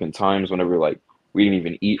the fucking times whenever like we didn't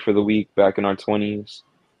even eat for the week back in our 20s?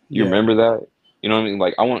 You remember that? You know what I mean?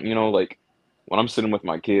 Like I want, like when I'm sitting with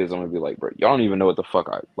my kids, I'm gonna be like, bro, y'all don't even know what the fuck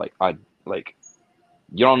I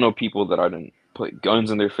you don't know people that I done put guns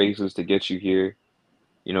in their faces to get you here.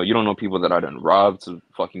 You don't know people that I done robbed to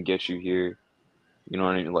fucking get you here. You know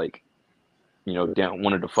what I mean? Like, damn,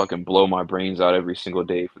 wanted to fucking blow my brains out every single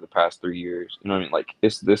day for the past 3 years. You know what I mean? Like,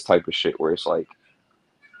 it's this type of shit where it's like,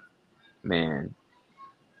 man,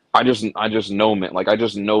 I just know, man. Like, I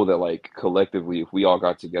just know that, like, collectively, if we all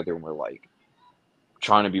got together and we're, like,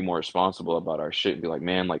 trying to be more responsible about our shit and be like,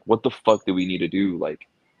 man, like, what the fuck do we need to do? Like,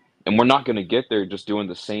 and we're not going to get there just doing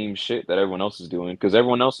the same shit that everyone else is doing, because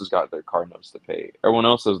everyone else has got their car notes to pay. Everyone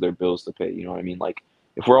else has their bills to pay. You know what I mean? Like,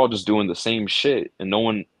 if we're all just doing the same shit and no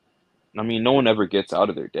one ever gets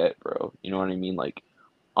out of their debt, bro. You know what I mean? Like,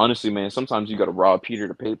 honestly, man, sometimes you got to rob Peter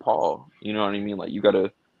to pay Paul. You know what I mean? Like, you got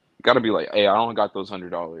to be like, hey, I don't got those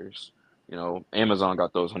 $100. Amazon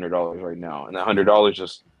got those $100 right now. And that $100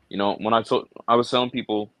 just, when I was telling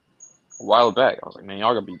people a while back, I was like, man,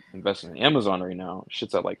 y'all got to be investing in Amazon right now.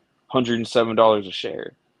 Shit's at like $107 a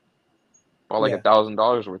share. Bought like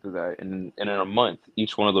 $1,000 worth of that, and in a month,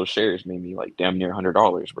 each one of those shares made me like damn near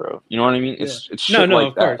 $100, bro. You know what I mean? It's shit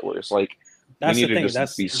like that where it's like we need to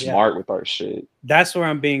just be smart with our shit. That's where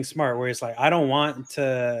I'm being smart. Where it's like I don't want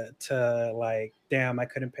to like, damn, I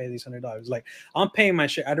couldn't pay these $100. Like I'm paying my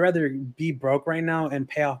shit. I'd rather be broke right now and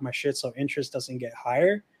pay off my shit so interest doesn't get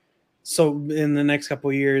higher. So in the next couple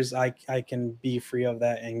of years, I can be free of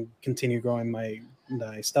that and continue growing my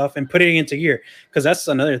stuff and putting it into gear, because that's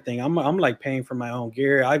another thing. I'm like paying for my own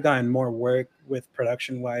gear. I've gotten more work with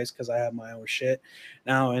production wise because I have my own shit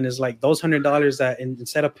now, and it's like those $100 that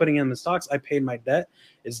instead of putting in the stocks, I paid my debt.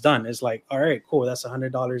 It's done. It's like, all right, cool. That's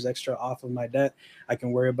 $100 extra off of my debt. I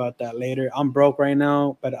can worry about that later. I'm broke right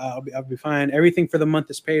now, but I'll be fine. Everything for the month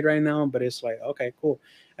is paid right now, but it's like, okay, cool.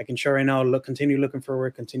 I can show right now, continue looking for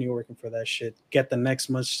work, continue working for that shit, get the next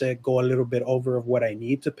month's shit, go a little bit over of what I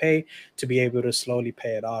need to pay to be able to slowly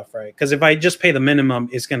pay it off, right? Because if I just pay the minimum,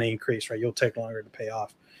 it's going to increase, right? You'll take longer to pay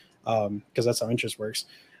off because that's how interest works.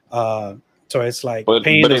 So it's like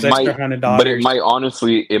paying those extra $100. But it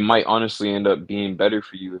might honestly end up being better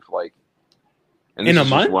for you if like, and this in a is just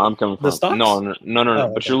month, where I'm coming from. the stocks? No.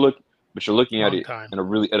 Oh, But okay. you're looking at Long it time.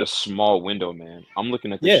 in a small window, man. I'm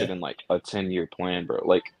looking at this Yeah. shit in like a 10-year plan, bro.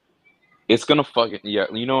 Like, it's gonna fucking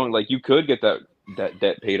like you could get that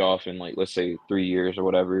debt paid off in like, let's say 3 years or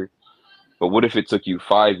whatever. But what if it took you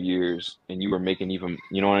 5 years and you were making even,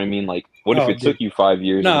 you know what I mean? Like, what if Oh, it dude. took you 5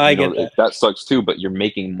 years? No, and, I get that. That sucks too, but you're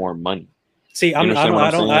making more money. See, You understand what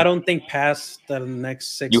I'm saying? I don't think past the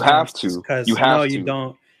next 6 You have months, to. because You have you to.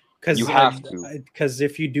 don't. You have to. Because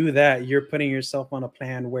if you do that, you're putting yourself on a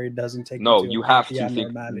plan where it doesn't take No, into you account have the to think.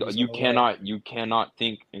 abnormalities You of the way. cannot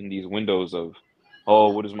think in these windows of, oh,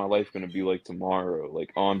 what is my life gonna be like tomorrow?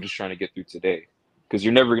 Like, oh, I'm just trying to get through today, because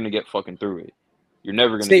you're never gonna get fucking through it. You're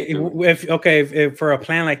never gonna See, get through it. if for a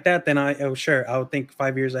plan like that, then I would think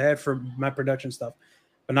 5 years ahead for my production stuff,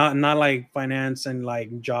 but not like finance and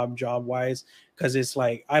like job wise, because it's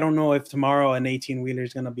like I don't know if tomorrow an 18-wheeler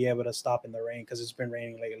is gonna be able to stop in the rain because it's been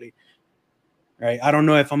raining lately. Right, I don't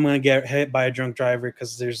know if I'm gonna get hit by a drunk driver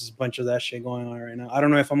because there's a bunch of that shit going on right now. I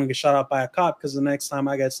don't know if I'm gonna get shot up by a cop because the next time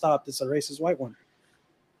I get stopped, it's a racist white one.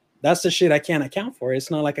 That's the shit I can't account for.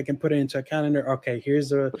 It's not like I can put it into a calendar. Okay,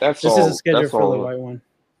 here's But that's this all. is a schedule That's for the all. white one.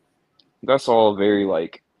 That's all very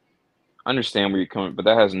like. I understand where you're coming, but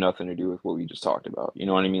that has nothing to do with what we just talked about. You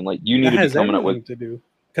know what I mean? Like, you need That to be has coming up everything with. to do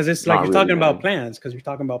because it's like Not you're really, talking about man. plans. Because you're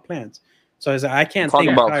talking about plans. So it's like, I can't Talking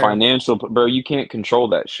think about higher. financial, bro. You can't control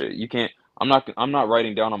that shit. You can't. I'm not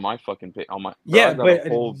writing down on my fucking on my. Bro, Yeah, I've got but a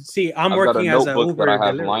whole. see, I'm I've got a working as a notebook that I Uber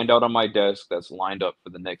have delivery. lined out on my desk that's lined up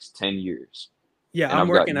for the next 10 years. Yeah, And I'm I've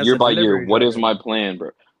got working as year a by year, delivery what is driver my now. plan, bro?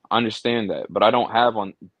 I understand that, but I don't have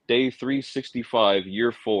on day 365,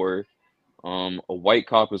 year 4, a white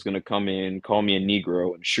cop is gonna come in, call me a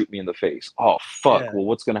Negro, and shoot me in the face. Oh fuck! Yeah, Well,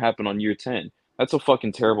 what's gonna happen on year 10? That's a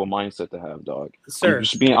fucking terrible mindset to have, dog. sir. I'm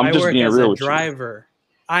I just work being as a real with you. driver.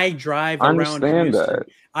 I drive I around understand Houston. that.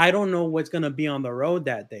 I don't know what's gonna be on the road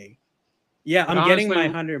that day. Yeah, But I'm getting my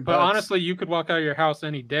honestly, $100. but honestly, you could walk out of your house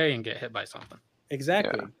any day and get hit by something.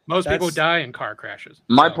 Exactly. Yeah. Most people That's- die in car crashes.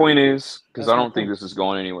 My so- point is, because That's I my don't think point. this is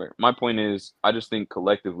going anywhere. My point is, I just think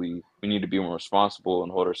collectively we need to be more responsible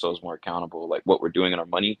and hold ourselves more accountable, like what we're doing in our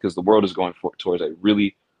money, because the world is going towards a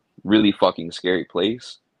really, really fucking scary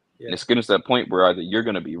place. And Yeah. it's getting to that point where either you're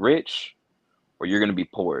gonna be rich or you're gonna be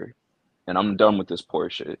poor. And I'm done with this poor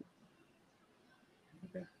shit.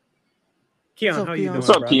 Keon, up, how you Keon? doing, What's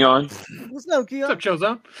up, bro? Keon? What's up, Keon? What's up,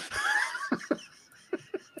 Chozone?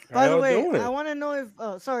 By the y'all way, doing? I want to know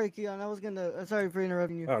if. Sorry, Keon. I was gonna. Sorry for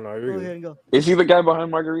interrupting you. Oh no, Go you're ahead good. and go. Is he the guy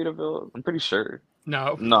behind Margaritaville? I'm pretty sure.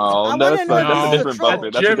 No. No, I wanna that's know if that's this a is a different troll.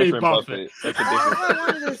 Buffett. That's a Jimmy different Buffett. Buffett. That's a That's different why I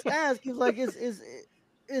wanted Buffett. to ask. He's like,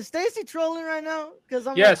 is Stacy trolling right now? Because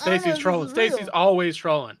I'm Yeah, like, I don't know Stacy's if this trolling. is real. Stacy's always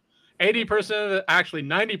trolling. 80% of the, actually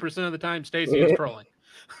 90% of the time, Stacy is trolling.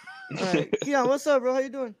 All right, Keon, what's up, bro? How you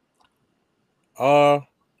doing?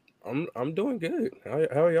 I'm doing good.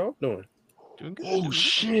 How are y'all doing? Doing good. Oh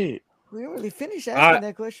shit! We didn't really finish asking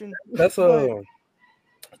that question. That's Go ahead.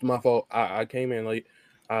 it's my fault. I came in late.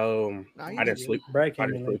 Nah, you I did didn't good. sleep. Brad I came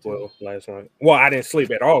didn't in sleep late too. well last night. Well, I didn't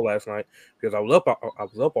sleep at all last night because I was up. I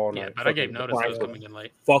was up all night. Yeah, but I gave fucking notice I was applying for coming in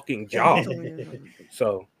late. a fucking Yeah, you job. told me.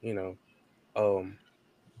 So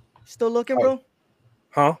Still looking, bro?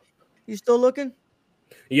 huh? You still looking?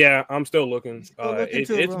 Yeah, I'm still looking. Still looking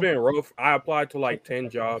too, It's bro. been rough. I applied to like 10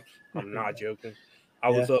 jobs. I'm not joking. I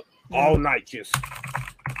was Yeah. up all night just.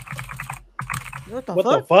 What the What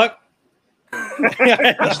fuck? the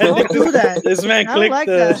fuck? Don't do that. This man I don't clicked like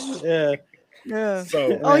the Yeah.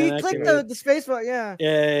 So Oh, he Man, I clicked can't- the space bar. Yeah.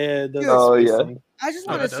 yeah. The Oh, space yeah. thing. I just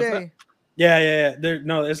Oh, want to that does say, Yeah.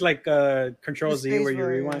 No, it's like Control The Z where space you bar,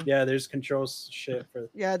 rewind. Yeah, there's controls shit for.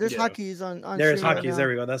 yeah, there's Yeah. hotkeys on There's stream right hotkeys. now. There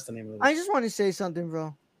we go. That's the name of it. I just want to say something,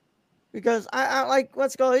 bro, because I like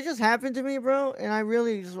what's called. It just happened to me, bro, and I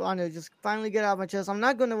really just want to just finally get out of my chest. I'm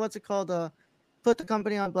not gonna put the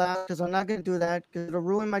company on blast because I'm not gonna do that because it'll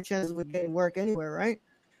ruin my chances with getting work anywhere, right?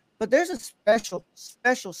 But there's a special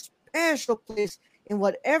place in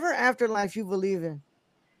whatever afterlife you believe in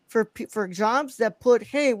for jobs that put,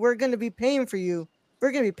 hey, we're gonna be paying for you.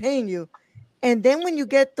 We're gonna be paying you. And then when you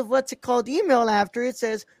get the what's it called email after, it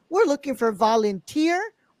says we're looking for volunteer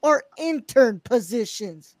or intern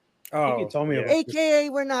positions. I think you Oh, told me yeah. about this. AKA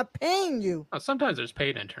we're not paying you. Sometimes there's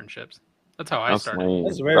paid internships. That's how I That's started. lame.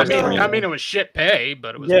 That's very I mean, lame. I mean, it was shit pay,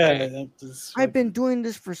 but it was Yeah, pay. I've been doing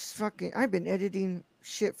this for I've been editing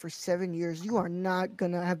shit for 7 years. You are not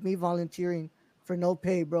gonna have me volunteering for no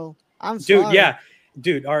pay, bro. I'm dude. sorry. Yeah,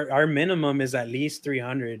 dude. Our minimum is at least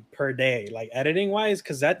 300 per day, like editing wise,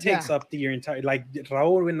 because that takes Yeah. up to your entire. Like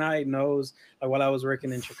Raul and I knows, like while I was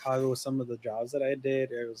working in Chicago with some of the jobs that I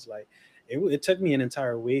did, it was like it took me an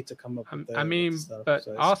entire week to come up with the. I mean, with stuff. but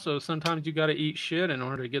So it's- also sometimes you got to eat shit in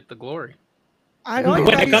order to get the glory. I know you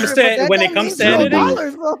When got it your comes shit, to- but that when it don't comes mean to editing-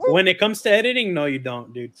 $0, bro. when it comes to editing, no, you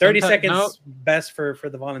don't, dude. 30 Sometimes- seconds best for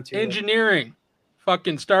the volunteer. Engineering,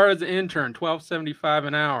 fucking start as an intern, $12.75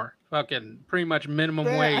 an hour. Fucking pretty much minimum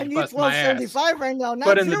Man, I wage. need Bust my ass. $12.75 right now. Not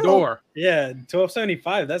Put in the zero. door. Yeah,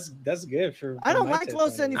 12.75. That's good for. I don't my like tip.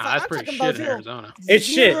 $12.75. Nah, that's I'm pretty talking shit about in zero. Arizona. It's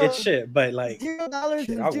shit. Zero- It's shit. But like, $0 Shit,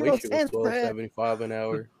 and I 0 wish it was cents per head. $12.75 an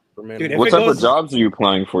hour per minute. Dude, if What it type goes- of jobs are you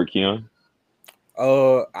applying for, Keon?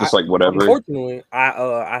 Just like whatever. Unfortunately,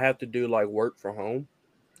 I have to do like work from home.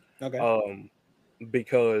 okay.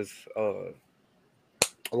 Because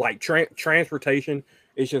like transportation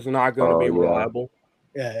is just not going to be yeah. reliable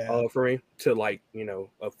Yeah. for me to like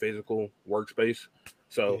a physical workspace.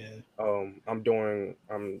 So yeah.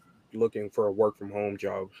 I'm looking for a work from home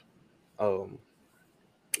jobs.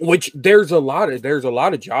 Which there's a lot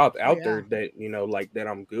of jobs out there that like that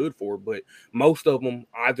I'm good for, but most of them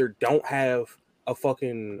either don't have a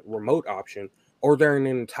fucking remote option or they're in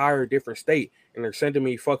an entire different state and they're sending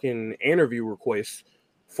me fucking interview requests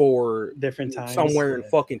for Different times somewhere in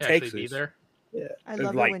fucking Actually be Texas. there. I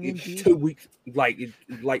love Like it when it's Indeed. 2 weeks,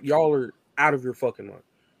 like y'all are out of your fucking mind.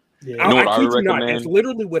 Yeah. You know what I kid would you not, recommend? that's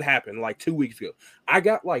literally what happened like 2 weeks ago. I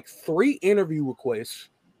got like 3 interview requests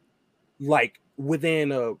like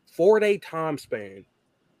within a 4-day time span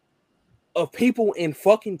of people in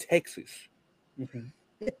fucking Texas. Mhm.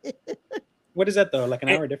 What is that though? Like an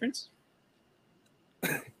hour difference?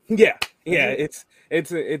 Yeah, it?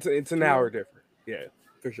 it's an hour different. Yeah,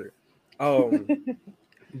 for sure.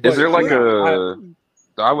 Is there but, like yeah,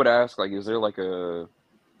 I would ask, like, is there like a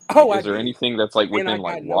I is there did. anything that's like And I within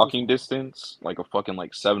like got walking noticed. distance, like a fucking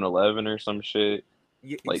like 7-Eleven or some shit?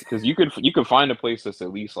 Yeah, Like, because you could find a place that's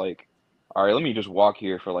at least like, all right, let me just walk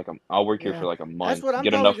here for like I'll work here Yeah. for like a That's month, what I'm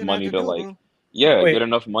get probably enough gonna have money to to do, like, bro. yeah, Wait. get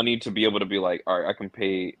enough money to be able to be like, all right, I can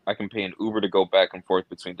pay an Uber to go back and forth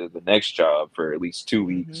between the next job for at least 2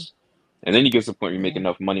 weeks, and then you get to the point where you make Yeah.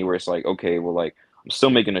 enough money where it's like, okay, well, like I'm still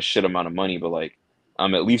making a shit amount of money, but like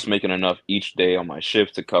I'm at least making enough each day on my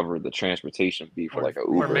shift to cover the transportation fee for like a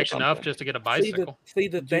Or Uber or make something. enough just to get a see bicycle. the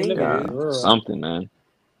You thing live in Yeah, is, rural. something, man.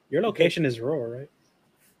 Your location is rural, right?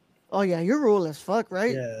 Oh yeah, you're rural as fuck,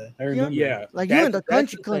 right? Yeah, I remember. yeah, Like you in the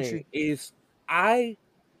that's country. thing, is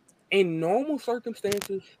in normal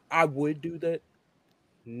circumstances I would do that.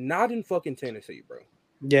 Not in fucking Tennessee, bro.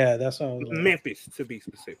 Yeah, that's what I was like. Memphis, to be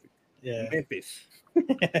specific. Yeah. Memphis.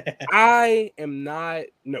 I am not.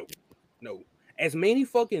 No. As many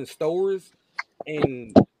fucking stores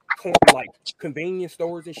and like convenience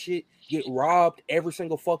stores and shit get robbed every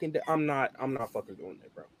single fucking day. I'm not fucking doing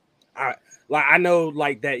that, bro. I know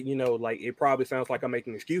like that, like it probably sounds like I'm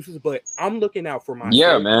making excuses, but I'm looking out for myself.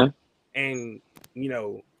 Yeah, man. And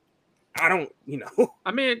I don't,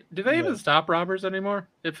 I mean, do they even Yeah. stop robbers anymore?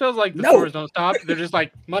 It feels like the No. stores don't stop. They're just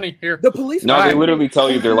like, money here. the police. No, they Right. literally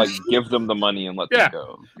tell you they're like, give them the money and let Yeah. them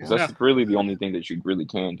go. 'Cause that's really the only thing that you really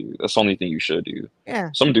can do. That's the only thing you should do. Yeah.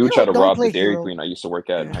 Some dude You tried to don't rob play the Dairy hero. Queen I used to work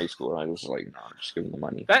at in Yeah. high school, and I was like, nah, just give them the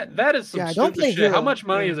money. That is some Yeah, don't stupid play shit. How hero. much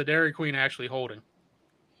money Yeah. is a Dairy Queen actually holding?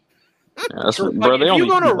 Yeah, that's, Like, bro, they if only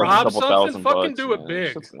you want to keep, like, a rob couple something, thousand fucking bucks, do it man.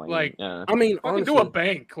 big. Shit's lame. Like, yeah. I mean, fucking honestly, do a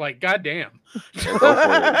bank. Like, goddamn. Yeah, go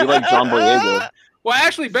for it. Be like John Boyega. Well,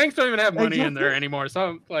 actually, banks don't even have money in Exactly. there anymore. So,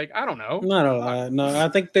 I'm like, I don't know. Not a lot. No, I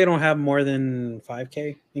think they don't have more than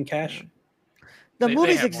 5K in cash. The They movie's have more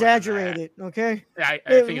than that. exaggerated, okay? I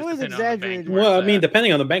It think it's was depending on the bank. exaggerated. where Well, I it's mean, at.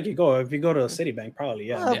 depending on the bank you go. If you go to a Citibank, probably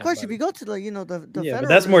yeah. Well, of Yeah, course, but- if you go to the yeah, Federal but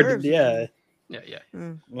that's more. Reserve, Yeah, Yeah.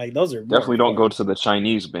 like those are Definitely more don't go to the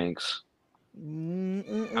Chinese banks. I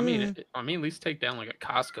mean, at least take down like a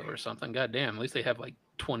Costco or something. Goddamn, at least they have like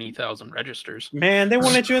 20,000 registers. Man, they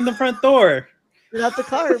won't let you in the front door. not the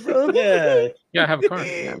card, bro. Yeah, You gotta have a card.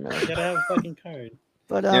 Yeah, you man. gotta have a fucking card.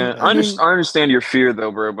 But Yeah, I mean, I understand your fear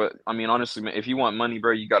though, bro. But I mean, honestly, man, if you want money,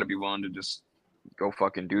 bro, you got to be willing to just go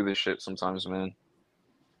fucking do this shit sometimes, man.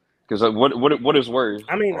 Because what is worse?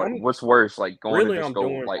 I mean, Like, what's worse? Like going really, to just I'm go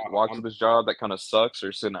doing. like walk to I'm this job that kind of sucks,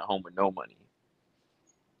 or sitting at home with no money.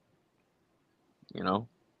 You know.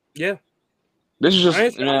 yeah. This is just,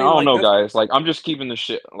 Honestly, man, I I mean, don't like know, that's guys. Like, I'm just keeping the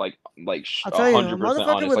shit like I'll tell you, a 100% motherfucker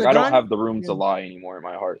honest. with Like, a I don't gun. have the room Yeah. to lie anymore in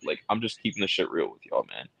my heart. Like, I'm just keeping the shit real with y'all,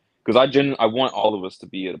 man. Because I want all of us to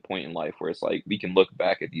be at a point in life where it's like we can look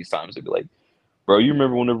back at these times and be like, bro, you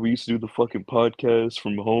remember whenever we used to do the fucking podcast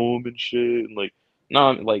from home and shit, and like,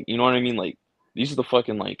 nah, like, you know what I mean? Like, these are the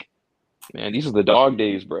fucking like, man, these are the dog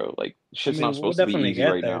days, bro. Like, I shit's mean, not we'll supposed to be definitely easy get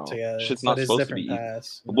right there now. together, Shit's but not it's supposed to be different easy.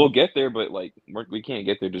 paths. We'll get there, but like, we can't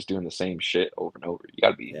get there just doing the same shit over and over. You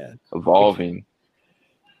gotta be Yeah. evolving.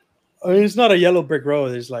 I mean, it's not a yellow brick road.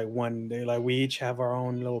 There's like one day, like we each have our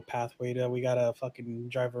own little pathway that we gotta fucking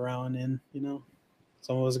drive around in. You know,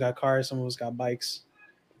 some of us got cars, some of us got bikes,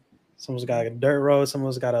 some of us got a dirt road, some of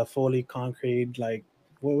us got a fully concrete. Like,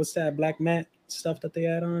 what's that black mat stuff that they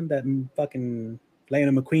had on that fucking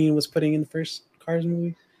Lightning McQueen was putting in the first Cars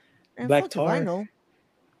movie? And Black fuck if I tar. know.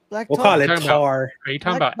 Black We'll tar. call it Talking about- tar. Are you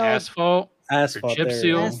talking Black about dog. asphalt? Asphalt. chip There you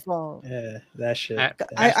seal? go. Asphalt. Yeah, that shit. A- Yeah.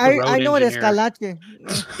 Ask the I road know it as engineer. Calache.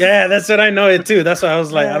 Yeah, that's what I know it too. That's why I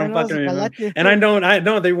was like, Yeah, I don't I know it's fucking remember. Calache. And I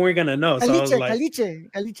know they weren't gonna know. So I was like, Caliche,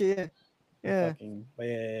 yeah. Yeah. fucking, but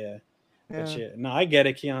yeah. But Yeah. shit. No, I get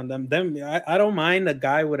it, Keon. Them I don't mind a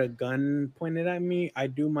guy with a gun pointed at me. I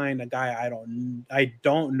do mind a guy I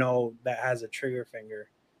don't know that has a trigger finger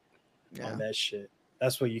Yeah. on that shit.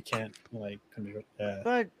 That's what you can't like control. Yeah.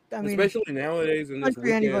 But I mean, especially nowadays in this country,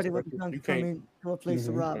 weak anybody ass with a country, gun you can come can't. into a place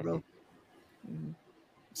to Mhm. rob, bro. Mhm.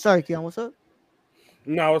 Sorry, Keon, what's up?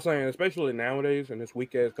 No, I was saying, especially nowadays in this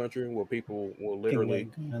weak ass country where people will literally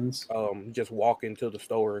Guns. just walk into the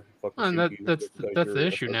store and fucking And shoot you that's because the you're a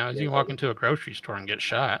issue now. Is you fucking can walk gun. into a grocery store and get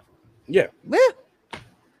shot. Yeah, Yeah.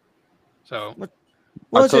 So What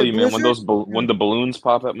I was tell it, you, man, when Blizzard? when the balloons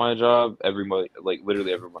pop at my job, everybody, like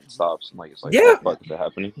literally everyone stops and like it's like, Yeah. what the fuck is that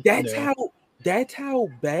happening? that's how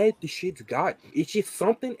bad the shit's gotten. It's just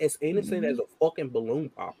something as innocent as a fucking balloon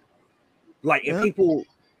pop. Like, and Yeah. people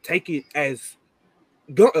take it as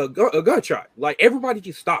a gunshot. Like, everybody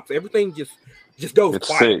just stops. Everything just goes It's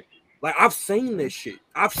quiet. sick. Like, I've seen this shit.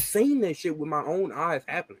 I've seen that shit with my own eyes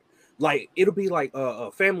happening. Like, it'll be like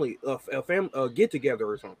a family get together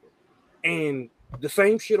or something, and the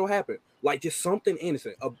same shit will happen. Like, just something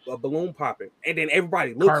innocent, a balloon popping, and then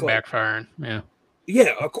everybody looks car like, backfiring. Yeah.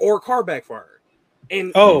 yeah, or a car backfire.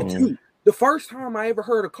 And Oh. dude, the first time I ever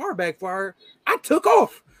heard a car backfire, I took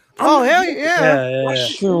off. Oh, hell joking. yeah. My Yeah.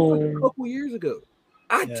 shit was a couple years ago.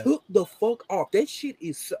 I Yeah. took the fuck off. That shit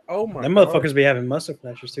is oh my Them god. motherfuckers be having muscle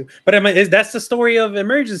flashers too. But I mean, that's the story of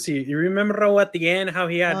emergency. You remember at the end how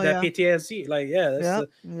he had Oh, that yeah. PTSD? Like, yeah, that's Yep.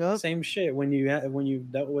 the Yep. same shit when you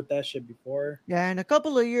dealt with that shit before. Yeah, in a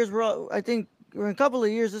couple of years, I think in a couple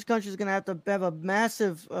of years, this country's gonna have to have a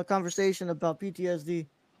massive conversation about PTSD.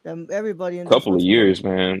 Everybody in this Couple of must know. years,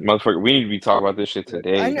 man, motherfucker. We need to be talking about this shit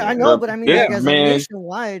today. I man. know, Bro, but I mean, yeah, like as man. a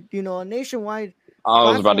nationwide, a nationwide. I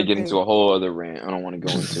was about to platform get into thing. a whole other rant. I don't want to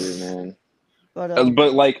go into it, man. But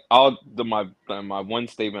But like, my one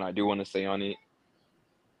statement I do want to say on it.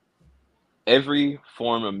 Every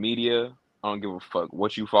form of media, I don't give a fuck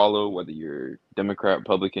what you follow, whether you're Democrat,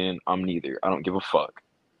 Republican. I'm neither. I don't give a fuck.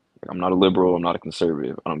 I'm not a liberal. I'm not a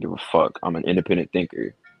conservative. I don't give a fuck. I'm an independent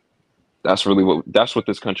thinker. That's what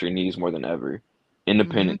this country needs more than ever.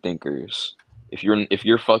 Independent thinkers. If you're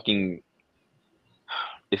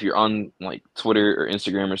on like Twitter or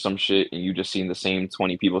Instagram or some shit and you just seen the same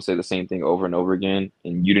 20 people say the same thing over and over again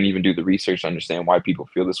and you didn't even do the research to understand why people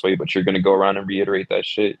feel this way, but you're gonna go around and reiterate that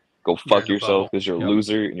shit, go fuck in a yourself bubble. because you're a Yep.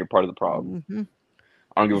 loser and you're part of the problem. Mhm.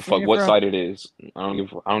 I don't give a You're fuck saying what for a- side it is. I don't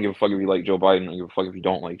give a fuck if you like Joe Biden. I don't give a fuck if you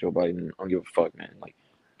don't like Joe Biden. I don't give a fuck, man. Like,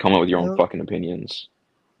 come up with your own Yep. fucking opinions.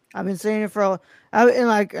 I've been saying it for,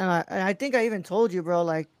 I think I even told you, bro.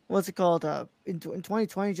 Like, what's it called? In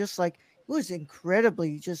 2020, just like it was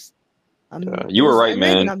incredibly just. You were right,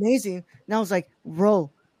 man. Amazing. And I was like,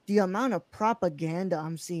 bro, the amount of propaganda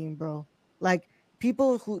I'm seeing, bro. Like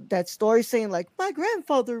people that story saying like my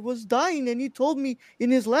grandfather was dying and he told me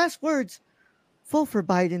in his last words, vote for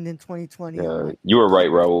Biden in 2020. I'm Yeah, like, you were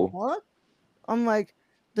right, what the Raul. fuck? I'm like,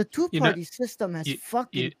 the two-party system has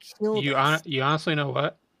fucking killed us. You honestly know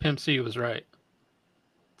what? Pimp C was right.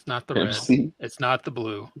 It's not the Pimp red. C. It's not the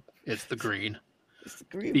blue. It's the green. It's the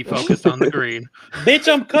green, Be bro. focused on the green.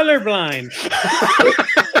 Bitch, I'm colorblind.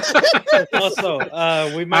 Also,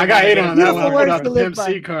 we might I got hit on that Beautiful one. I words put out to the live Pimp by.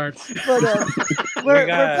 C card. But we're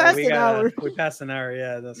past an hour. We passed an hour.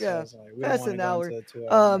 Yeah, that's Yeah, what I was like. We past don't an want hour. to go into a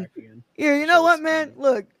 2-hour mark again. Here, you know what, man?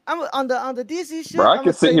 Look, I'm on the DC shit. Bro, I I'ma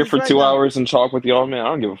could sit say here this for right 2 now. hours and talk with y'all, man. I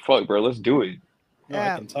don't give a fuck, bro. Let's do it. No,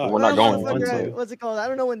 I can talk. We're not Well, going motherfucker, into it. what's it called? I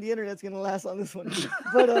don't know when the internet's gonna last on this one,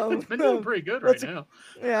 but It's been doing pretty good right what's it- now.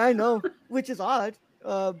 yeah, I know, which is odd.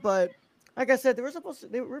 But like I said,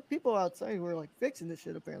 there were people outside who were like fixing this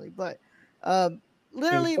shit apparently. But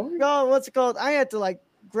literally, People? y'all, what's it called? I had to like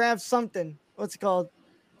grab something. What's it called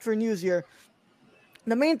for news here?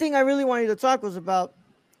 The main thing I really wanted to talk was about.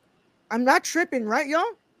 I'm not tripping, right, y'all?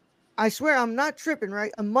 I swear I'm not tripping,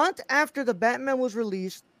 right? A month after the Batman was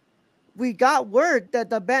released, we got word that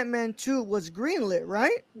the Batman 2 was greenlit,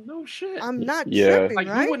 right? No shit. I'm not Yeah. tripping, Like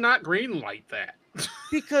right? you would not green light that.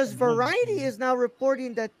 Because Variety is now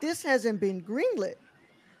reporting that this hasn't been greenlit.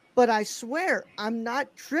 But I swear, I'm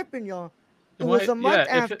not tripping, y'all. It was a month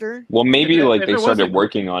Yeah, if it- after. Well, maybe If it- like if they it started wasn't-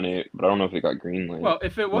 working on it, but I don't know if it got greenlit. Well,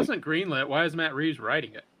 if it wasn't greenlit, why is Matt Reeves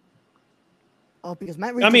writing it? Oh, because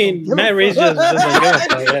Matt Reeves. I mean, Matt Reeves just doesn't give a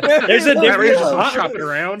fuck. Yeah. There's a Matt difference. Reeves is I- shopping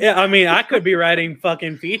around. Yeah, I mean, I could be writing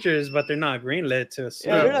fucking features, but they're not greenlit to a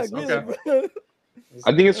Yeah, they're not service. greenlit, bro.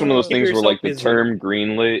 I think it's one of those Keep things where like the yourself busy. term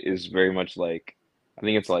greenlit is very much like I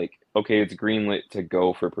think it's like okay, it's greenlit to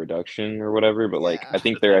go for production or whatever, but like Yeah. I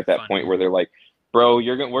think It's they're like at that fun. point where they're like, bro,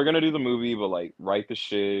 we're gonna do the movie, but like write the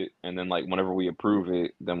shit, and then like whenever we approve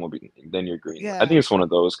it, then you're green. Yeah. I think it's one of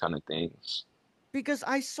those kind of things. Because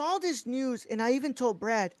I saw this news and I even told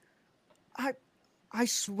Brad, I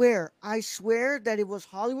swear that it was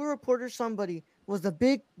Hollywood Reporter, somebody was the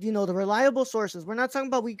big, the reliable sources. We're not talking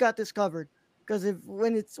about we got this covered. Because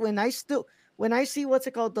when I see what's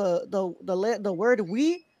it called, the word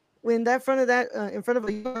we when that front of that in front of a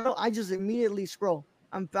URL, I just immediately scroll.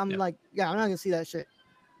 I'm like, yeah, I'm not gonna see that shit.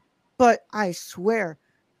 But I swear,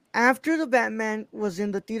 after the Batman was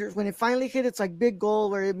in the theaters, when it finally hit its like big goal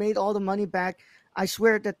where it made all the money back, I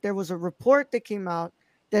swear that there was a report that came out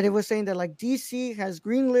that it was saying that like DC has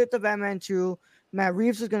greenlit the Batman 2, Matt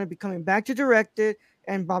Reeves is going to be coming back to direct it,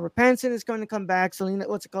 and Robert Pattinson is going to come back. Selena,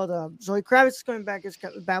 what's it called? Zoe Kravitz is coming back as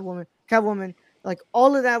Catwoman. Like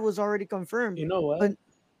all of that was already confirmed. You know what? But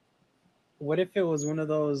What if it was one of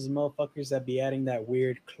those motherfuckers that be adding that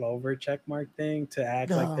weird Clover checkmark thing to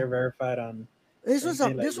act like No. they're verified on? this was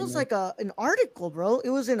Something like an article, bro. It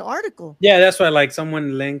was an article. Yeah, that's why like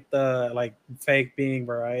someone linked the like fake being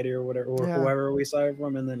Variety or whatever, or Yeah. whoever we saw it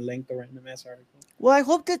from, and then linked the random ass article. Well, I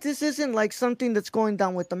hope that this isn't like something that's going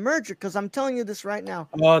down with the merger, because I'm telling you this right now.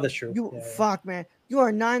 Oh, that's true. You Yeah, yeah. fuck, man. You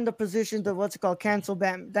are not in the position to cancel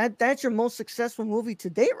Batman. That's your most successful movie to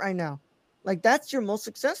date right now. Like that's your most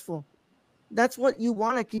successful. That's what you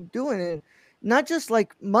want to keep doing, and not just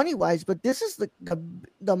like money wise, but this is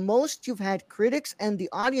the most you've had critics and the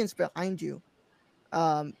audience behind you,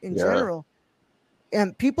 in Yeah. general.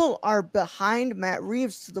 And people are behind Matt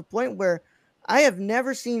Reeves to the point where I have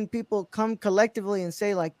never seen people come collectively and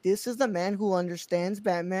say like, this is the man who understands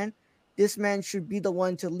Batman. This man should be the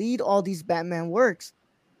one to lead all these Batman works.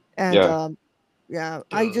 And Yeah.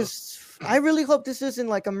 I really hope this isn't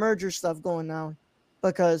like a merger stuff going on,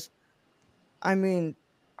 because I mean,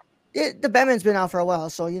 the Batman's been out for a while,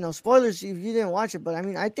 so spoilers if you didn't watch it. But I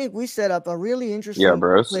mean, I think we set up a really interesting. Yeah,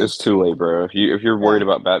 bro, it's place. too late, bro. If you're worried Yeah.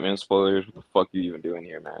 about Batman spoilers, what the fuck are you even doing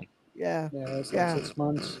here, man? Yeah, Yeah, it's Yeah. like 6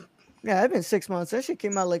 months. yeah. It's been 6 months. That shit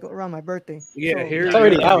came out like around my birthday. Yeah, So- here's It's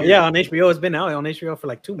already yeah, out. here- Yeah, on HBO. It's been out on HBO for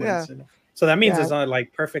like 2 months. So that means Yeah. it's not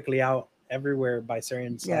like perfectly out everywhere by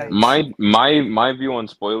certain Yeah. sites. My view on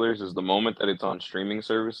spoilers is the moment that it's on streaming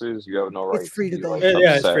services, you have no right. It's free to be, go. like, Yeah,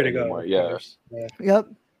 it's upset free to go. anymore. of Yeah. course. Yeah. Yep.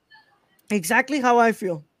 Exactly how I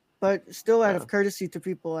feel, but still out Yeah. of courtesy to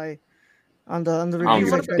people, on the I don't reviews.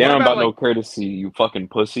 give a What I damn about, about no like- courtabout you fucking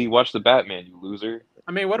pussy. Watch the Batman, you loser.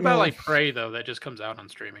 I mean, what about Yeah. like Prey though? That just comes out on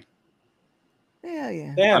streaming.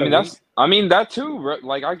 yeah. They had I mean that too.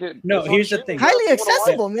 Like I get. No, it's on here's the streaming, thing. bro. Highly If you wanna watch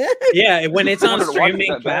accessible, man. Yeah, when it's If you on wanted to watch it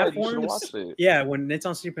streaming that bad, you should've platforms. watched it. Yeah, when it's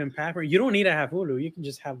on streaming platform, you don't need to have Hulu. You can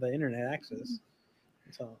just have the internet access.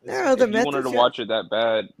 So There are If the you wanted methods, to yeah. watch it that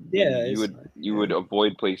bad, Yeah, then you it's- would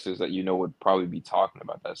avoid places that would probably be talking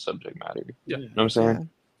about that subject matter. Yeah. You know what I'm saying?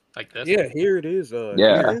 Like this. Yeah, here it is.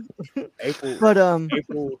 Yeah. April But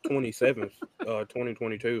April 27th,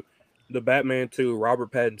 2022. The Batman 2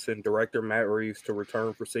 Robert Pattinson director Matt Reeves to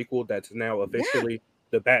return for sequel that's now officially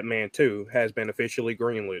the Batman 2 has been officially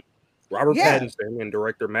greenlit. Robert Yeah. Pattinson and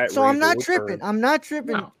director Matt so Reeves I'm not will tripping. return. I'm not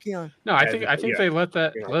tripping, No. Keon. No, I think Yeah. they let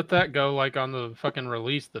Yeah. that go like on the fucking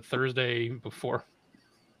release the Thursday before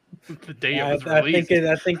the day Yeah, it was I released.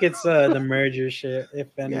 think it's the merger shit. If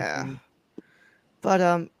anything. Yeah.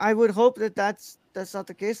 But I would hope that that's not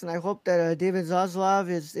the case, and I hope that David Zaslav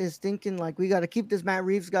is thinking like we got to keep this Matt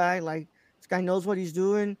Reeves guy. Like this guy knows what he's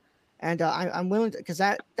doing, and I'm willing to, because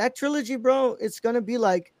that trilogy, bro, it's gonna be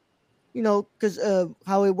like, because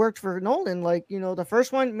how it worked for Nolan. Like the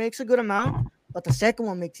first one makes a good amount, but the second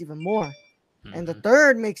one makes even more, and the Mhm.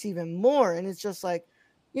 third makes even more, and it's just like,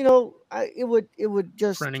 it would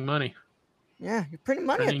just Printing money. yeah, you're printing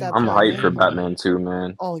money at Printing that I'm point, hyped for man. money. Batman 2,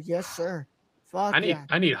 man. Oh yes, sir. Fuck I need yeah,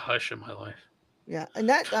 I need Hush in my life. yeah, and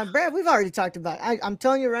that Brad, we've already talked about. I'm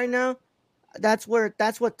telling you right now, that's what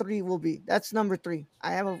 3 will be. That's number 3.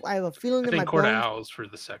 I have a feeling I in my think Court of bones. Owls for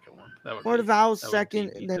the second one. That would Court be of Owls that would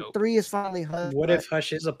second, be and then dope. 3 is finally Hush. What but if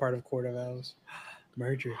Hush is a part of Court of Owls?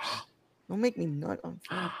 Mergers. don't make me nut on.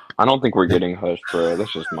 I don't think we're getting Hush, bro.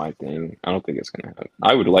 That's just my thing. I don't think it's gonna happen.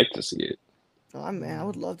 I would like to see it. Oh, man, I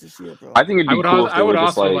would love to see it, bro. I think it'd I be would cool if I they would were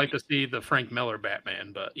just also like, like to see the Frank Miller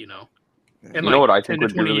Batman, but in you know what I think 10 to would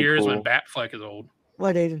be 20 really years when cool? Batfleck is old.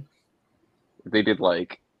 What, Aiden? If they did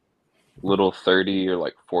like little 30 or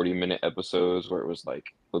like 40-minute episodes where it was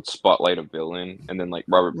like, let's spotlight a villain, and then like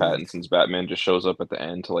Robert Yes. Pattinson's Batman just shows up at the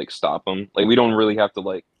end to like stop him. Like we don't really have to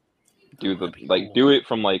like do the That'd be like cool. do it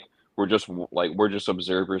from like we're just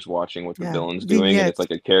observers watching what the Yeah, villain's doing, and vignettes. it's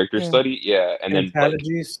like a character Yeah. study. Yeah, and then like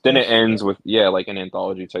Anthology then it stuff. ends with like an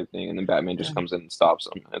anthology type thing, and then Batman just Yeah. comes in and stops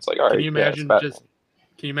him. And it's like, all right, Can you yeah, it's imagine Batman.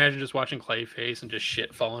 Can you imagine just watching Clayface and just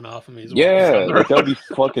shit falling off him? He's Yeah, walking down the like that would road.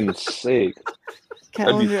 be fucking sick.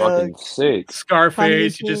 That'd be Calendar, fucking sick.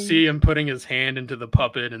 Scarface, you just King. see him putting his hand into the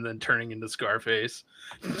puppet and then turning into Scarface.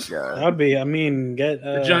 Yeah. That would be. I mean, get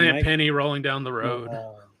The giant Mike- penny rolling down the road.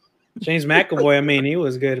 James McAvoy. I mean, he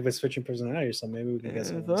was good with switching personality, so maybe we can get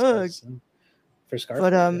some fuck. for Scarface.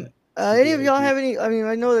 But any of Yeah, y'all dude. have any? I mean,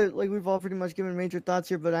 I know that like we've all pretty much given major thoughts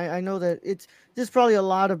here, but I know that it's just probably a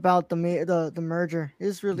lot about the merger.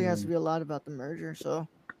 This really has to be a lot about the merger. So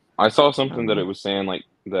I saw something that it was saying like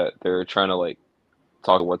that they're trying to like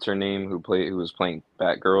talk to what's her name who was playing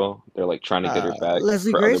Batgirl. They're like trying to get her back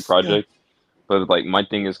Leslie for Grace? other project. But like my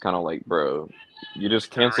thing is kind of like, bro, you just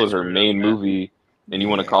canceled her main movie, and you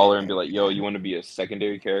want to call her and be like, yo, you want to be a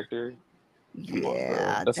secondary character? Come on, bro.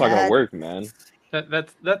 That's not gonna work, man.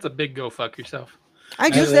 That's a big go fuck yourself. I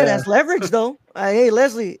use that as leverage, though. Hey,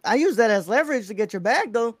 Leslie, I use that as leverage to get your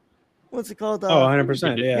bag, though. What's it called?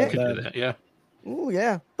 100%. You Yeah, could do that, yeah. Ooh,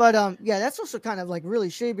 yeah. But yeah, that's also kind of like really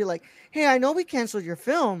shady. Be like, hey, I know we canceled your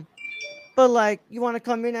film, but like, you want to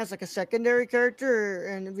come in as like a secondary character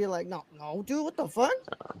and be like, no, dude, what the fuck?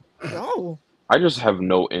 No. I just have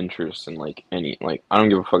no interest in like any like I don't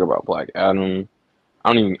give a fuck about Black Adam.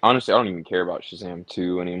 I don't even care about Shazam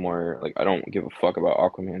 2 anymore. Like I don't give a fuck about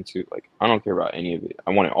Aquaman 2. Like I don't care about any of it.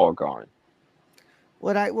 I want it all gone.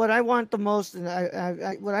 What I want the most, and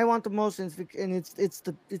what I want the most is, and it's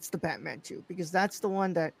the Batman 2, because that's the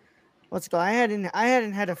one that, let's go. I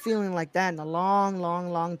hadn't had a feeling like that in a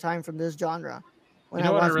long time from this genre. When You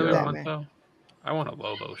know what I really Batman. want though? I want a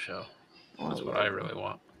Lobo show. That's what I really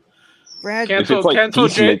want. Brad, Cancel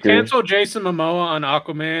Peacemaker- Jason Momoa on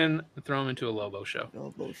Aquaman and throw him into a Lobo show.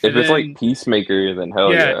 If And it's then- like Peacemaker, then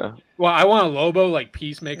hell yeah. Well, I want a Lobo like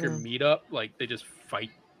Peacemaker Yeah. meetup. Like they just fight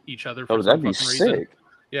each other for Oh, some that'd be fucking reason. sick.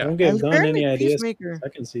 Yeah. Don't give Gunn apparently any ideas. Peacemaker.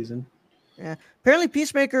 Second season. Apparently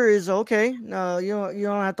Peacemaker is okay. No, you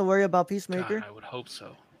don't have to worry about Peacemaker. God, I would hope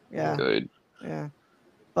so. Yeah, Good. yeah.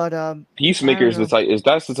 But Peacemaker is I don't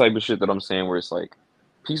that's the type of shit that I'm saying where it's like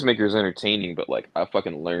Peacemaker is entertaining, but like I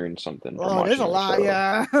fucking learned something from watching there's a the lot. show.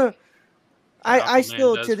 Yeah. I Aquaman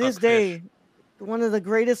still does to this fuck day, fish. one of the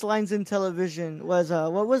greatest lines in television was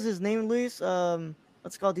what was his name, Luis?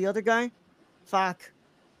 What's called the other guy? Fuck.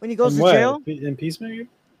 When he goes And to what? jail. In Peacemaker?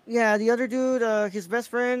 Yeah, the other dude, his best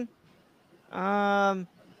friend. When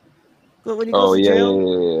he goes Oh to yeah,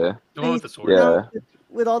 jail. yeah. The one with the sword. Yeah.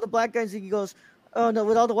 With all the black guys, he goes, oh no,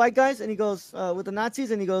 with all the white guys, and he goes, with the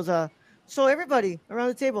Nazis, and he goes, so everybody around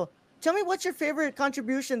the table, tell me what's your favorite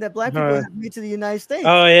contribution that black people have made to the United States.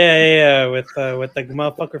 Oh yeah. With the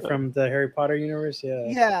motherfucker from the Harry Potter universe. Yeah.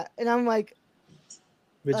 Yeah, and I'm like,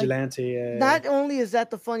 Vigilante. Yeah. not only is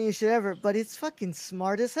that the funniest shit ever, but it's fucking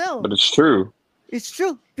smart as hell. But it's true. It's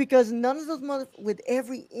true, because none of those with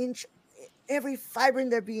every inch, every fiber in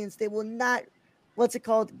their beings, they will not,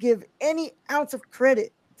 give any ounce of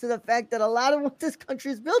credit to the fact that a lot of what this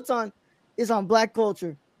country is built on is on black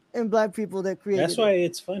culture and black people that created That's why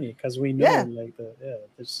it's funny, because we know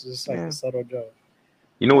it's just like a subtle joke.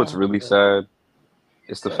 You know what's really sad?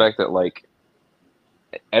 It's the fact that like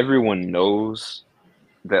everyone knows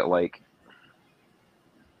that like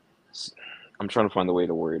I'm trying to find the way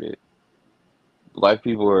to word it. Black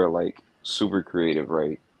people are like super creative,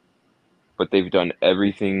 right? But they've done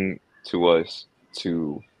everything to us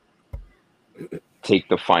to take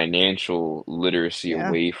the financial literacy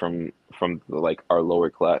away from the, like our lower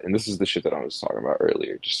class. And this is the shit that I was talking about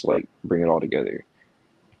earlier. Just like bring it all together.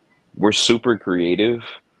 We're super creative,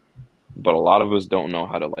 but a lot of us don't know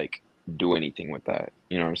how to like do anything with that.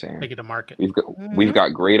 You know what I'm saying? Take it to market. We've got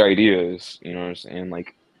great ideas. You know what I'm saying?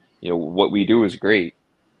 Like, what we do is great,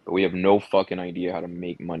 but we have no fucking idea how to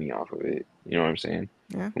make money off of it. You know what I'm saying?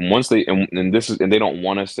 Yeah. And once they and they don't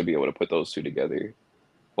want us to be able to put those two together.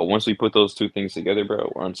 But once we put those two things together,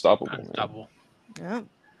 bro, we're unstoppable. Unstoppable. Yeah.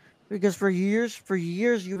 Because for years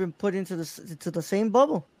you've been put into the same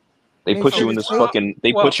bubble. They put you in this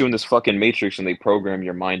fucking matrix, and they program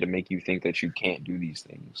your mind to make you think that you can't do these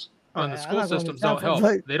things. Oh, and the school systems don't example, help.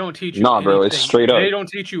 but- They don't teach you Nah, anything. bro, it's straight up. They don't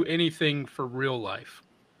teach you anything for real life.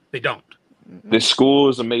 They don't. This school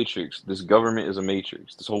is a matrix. This government is a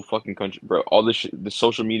matrix. This whole fucking country, bro. All this shit, the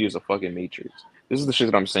social media is a fucking matrix. This is the shit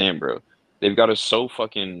that I'm saying, bro. They've got us so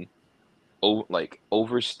fucking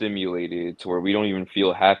overstimulated to where we don't even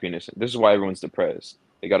feel happiness. This is why everyone's depressed.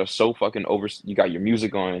 They got us so fucking You got your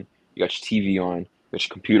music on, you got your TV on, you got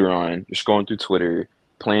your computer on, you're scrolling through Twitter,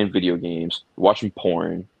 playing video games, watching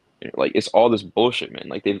porn. Like, it's all this bullshit, man.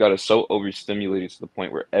 Like, they've got us so overstimulated to the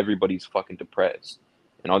point where everybody's fucking depressed.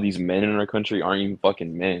 And all these men in our country aren't even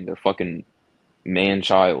fucking men. They're fucking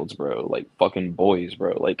man-childs, bro. Like, fucking boys,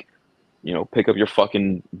 bro. Like, pick up your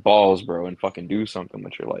fucking balls, bro, and fucking do something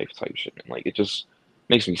with your life type shit. And, like, it just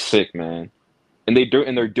makes me sick, man. And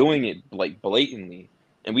they're doing it, like, blatantly.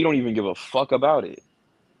 And we don't even give a fuck about it.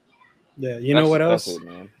 Yeah, you know what else? That's it,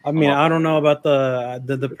 man. I mean, I don't know about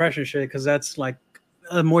the depression shit, because that's like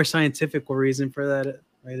a more scientific reason for that.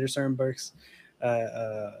 Right? There's certain books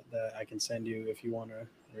that I can send you if you want to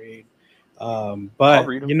read. But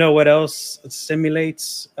read 'em. You know what else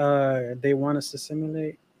stimulates? They want us to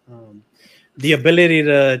simulate the ability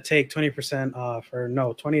to take 20% off, or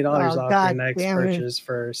no, $20 off God your next damn it. purchase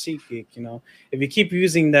for SeatGeek. If you keep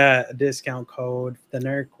using that discount code, the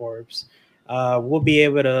Nerd Corps, we'll be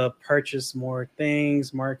able to purchase more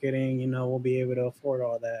things, marketing. We'll be able to afford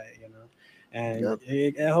all that. And Yep.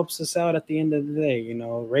 it helps us out at the end of the day.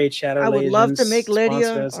 Raid Shadow I would Legends love to make sponsor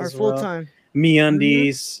Lydia us our as well. full time.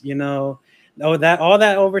 MeUndies, all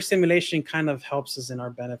that overstimulation kind of helps us in our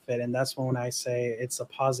benefit, and that's when I say it's a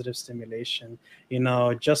positive stimulation.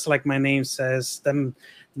 Just like my name says, them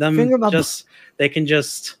Finger my just they can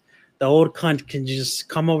just the old cunt can just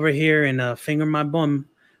come over here and finger my bum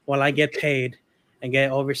while I get paid and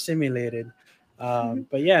get overstimulated.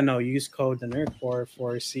 But yeah, no, use code the Nerdcore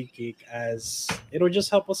for SeatGeek, as it'll just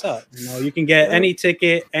help us out. You can get any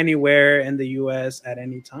ticket anywhere in the US at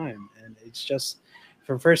any time, and it's just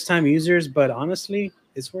for first time users, but honestly,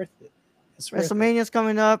 it's worth it. It's worth it. WrestleMania's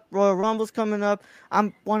coming up, Royal Rumble's coming up.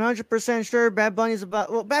 I'm 100% sure Bad Bunny's Bad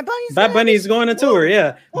Bunny's going on tour,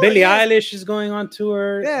 yeah. Oh, Billie yeah. Eilish is going on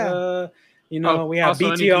tour. Yeah. We have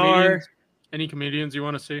Also, BTR. Any comedians you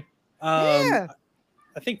want to see? Yeah.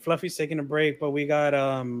 I think Fluffy's taking a break, but we got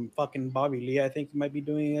fucking Bobby Lee. I think he might be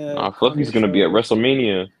doing Fluffy's gonna be at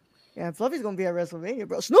WrestleMania. Yeah, Fluffy's gonna be at WrestleMania,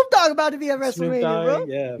 bro. Snoop Dogg about to be at Snoop WrestleMania, Dogg, bro.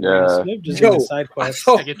 Yeah. Snoop just Yo, doing a side quest.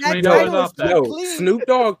 I get That $20 title off is that. so- Yo, clean. Snoop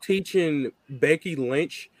Dogg teaching Becky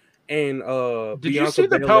Lynch and Did you Bianca see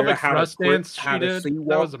the Belair pelvic how to thrust quit- dance how she to did? sea That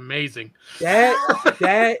walk? was amazing. That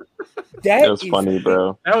That was is- funny,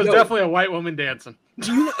 bro. That was Yo. definitely a white woman dancing.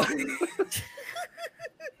 You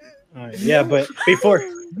Yeah, but before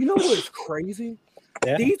know what's crazy?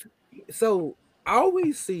 Yeah. So I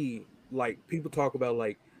always see like people talk about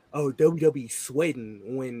like, oh, WWE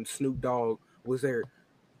sweating when Snoop Dogg was there.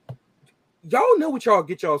 Y'all know what y'all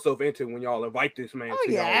get yourself into when y'all invite this man. Oh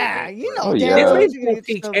to y'all yeah, event, you bro. know, Oh, damn yeah. This right man's you're gonna get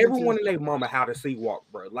teach yourself into everyone it. and their mama how to sea walk,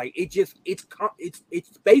 bro. Like it's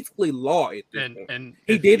basically law at this point. And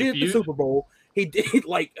He if- did if it at the you- Super Bowl. He did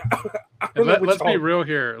like I and don't know what let's be y'all- real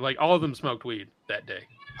here. Like, all of them smoked weed that day.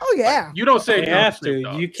 Oh yeah. Like, you don't say you no to have Snoop to,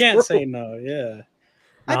 Dogg. you can't say no. Yeah.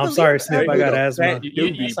 I No, I'm believe sorry, it. Snoop. I I got believe asthma. that-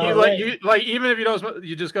 You, all right. like even if you don't smoke,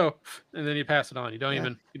 you just go and then you pass it on. You don't Yeah.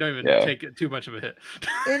 even Yeah. take it too much of a hit.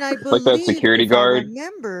 And I Like believe, that security if guard. I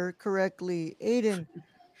remember correctly, Aiden,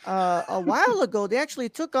 a while ago they actually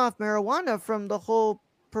took off marijuana from the whole,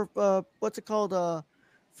 what's it called?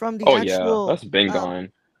 From the Oh actual. yeah, that's been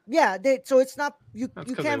gone. Yeah, so it's not you. That's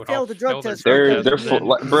You 'cause they can't would fail all the drug fail their test. drug They're test, they're and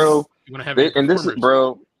then full, bro. You want to have They, any and this is, performers.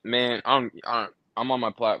 bro, man. I'm on my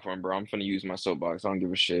platform, bro. I'm finna use my soapbox. I don't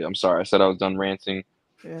give a shit. I'm sorry. I said I was done ranting.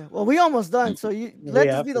 Yeah. Well, we almost done. So let We this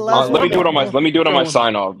have be to the do last it. Let me one. do it on my. Let me do it on my Go.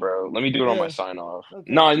 sign off, bro. Let me do it on my Yeah. sign off.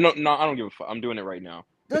 Okay. No, I don't give a fuck. I'm doing it right now.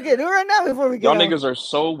 Okay, do it right now before we get Y'all out. niggas are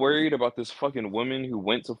so worried about this fucking woman who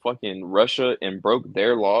went to fucking Russia and broke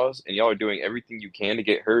their laws, and y'all are doing everything you can to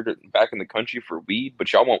get her back in the country for weed,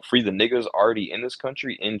 but y'all won't free the niggas already in this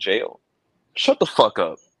country in jail. Shut the fuck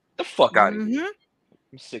up. The fuck out of here.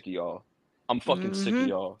 I'm sick of y'all. I'm fucking sick of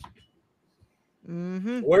y'all.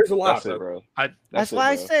 Mm-hmm. Where's the lie, That's it, bro? bro. That's it,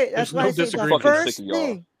 why I bro. say. That's There's why no I say the disagreement. first Sick of y'all.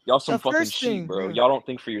 thing. Y'all some The fucking first sheep, thing, bro. yeah. Y'all don't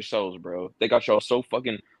think for yourselves, bro. They got y'all so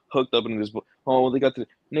fucking hooked up in this. Oh, they got the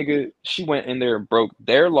nigga. She went in there and broke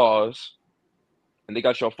their laws, and they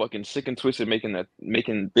got y'all fucking sick and twisted,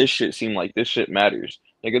 making this shit seem like this shit matters.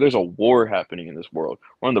 Nigga, there's a war happening in this world.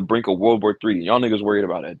 We're on the brink of World War III. Y'all niggas worried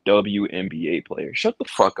about a WNBA player. Shut the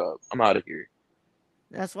fuck up. I'm out of here.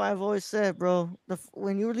 That's why I've always said, bro,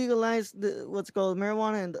 when you legalize what's called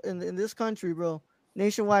marijuana in this country, bro,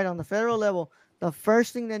 nationwide on the federal level, the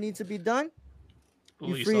first thing that needs to be done, you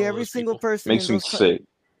Release free all every those single people. person Makes in me those. sick.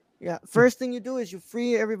 Yeah, first thing you do is you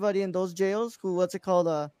free everybody in those jails who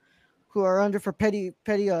who are under for petty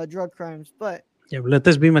drug crimes. But Yeah, but let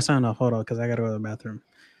this be my sign off. Hold on, because I gotta go to the bathroom.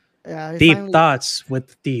 yeah, Deep finally, Thoughts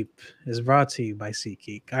with Deep is brought to you by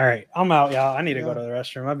SeatGeek. All right, I'm out, y'all. I need to go Yeah. to the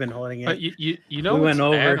restroom. I've been holding But it. you know We what's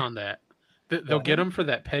went bad over. on that? They'll What? get them for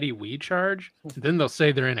that petty weed charge. Then they'll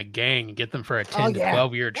say they're in a gang and get them for a 10 to yeah.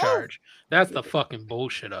 12-year Woo! charge. That's the fucking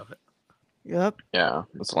bullshit of it. Yep. Yeah,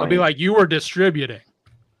 that's They'll be lame. like, you were distributing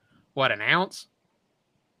what, an ounce?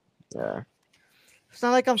 Yeah, It's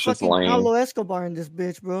not like I'm Shit's fucking lame. Pablo Escobar in this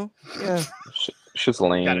bitch, bro. Yeah. shit's Got a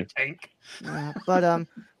lame. tank. Yeah. But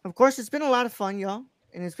of course, it's been a lot of fun, y'all,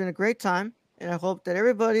 and it's been a great time. And I hope that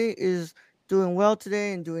everybody is doing well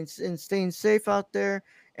today and staying safe out there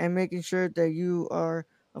and making sure that you are,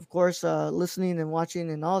 of course, listening and watching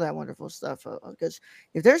and all that wonderful stuff. Because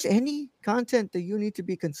if there's any content that you need to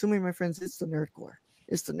be consuming, my friends, it's the Nerdcore.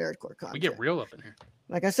 It's the Nerdcore content. We get real up in here.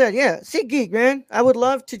 Like I said, yeah, SeatGeek, man. I would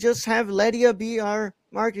love to just have Ledia be our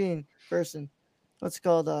marketing person. What's it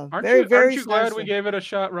called? Aren't Very you glad we satisfying. gave it a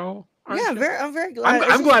shot, Raul? Aren't Yeah, you? I'm very glad.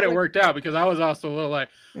 I'm glad it worked out because I was also a little like,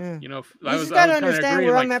 Yeah. you know, You I was just gotta kind of understand agreeing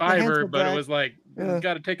where like I'm apprehensive, Fiverr, but it Brad. was like, Yeah.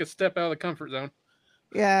 got to take a step out of the comfort zone.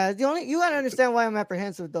 Yeah, you gotta understand why I'm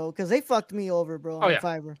apprehensive though, because they fucked me over, bro. Oh, On yeah.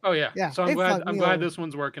 Fiverr. Oh yeah. Yeah, So they I'm glad fucked me over. this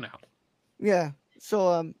one's working out. Yeah.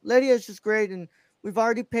 So Lydia is just great, and we've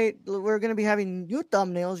already paid. We're gonna be having new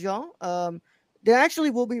thumbnails, y'all. They actually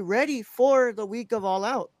will be ready for the week of All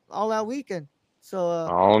Out weekend. So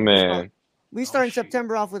Oh man, we start in shoot.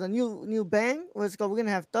 September off with a new bang. What's called? We're gonna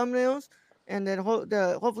have thumbnails, and then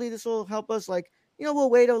hopefully this will help us. Like, we'll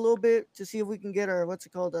wait a little bit to see if we can get our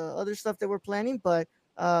other stuff that we're planning. But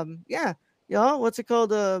yeah, y'all, go to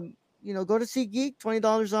SeatGeek,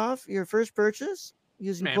 $20 off your first purchase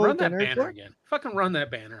using Man, code run that the banner Nerdcore. again. Fucking run that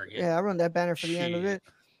banner again. Yeah, I run that banner for the end of Shit. it.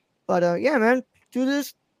 But yeah, man, do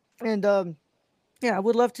this, and yeah, I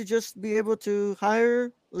would love to just be able to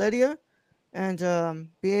hire Lydia and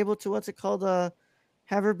be able to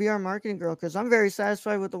have her be our marketing girl, because I'm very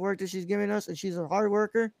satisfied with the work that she's giving us, and she's a hard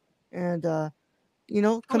worker, and Oh,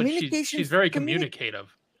 and communication. she's very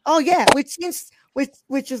communicative. Oh yeah, which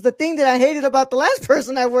is the thing that I hated about the last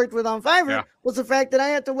person I worked with on Fiverr, Yeah. was the fact that I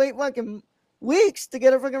had to wait fucking weeks to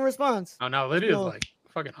get a fucking response. Oh, now Lydia's So- like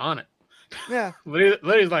fucking on it. Yeah.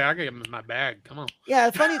 Lydia's like, I can get him in my bag. Come on. Yeah,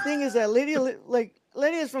 the funny thing is that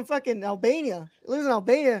Lydia's from fucking Albania. Lives in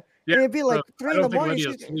Albania. Yeah, and it'd be like I 3 in don't the think morning.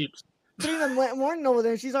 Lydia She's sleeps. 3 in the morning over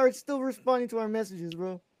there. And she's already still responding to our messages,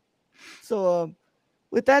 bro. So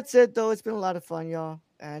with that said, though, it's been a lot of fun, y'all.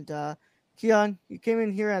 And Keon, you came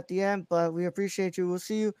in here at the end, but we appreciate you. We'll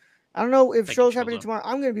see you. I don't know if Thank you, show's happening Chilzo. tomorrow.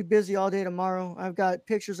 I'm gonna be busy all day tomorrow. I've got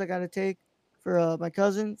pictures I gotta take for my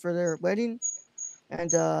cousin for their wedding. And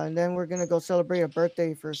then we're gonna go celebrate a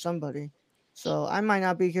birthday for somebody. So I might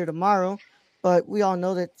not be here tomorrow, but we all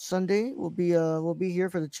know that Sunday we'll be here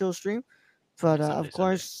for the chill stream. But Sunday. of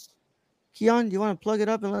course, Keon, do you want to plug it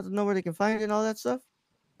up and let them know where they can find it and all that stuff?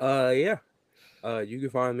 Yeah. You can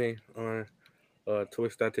find me on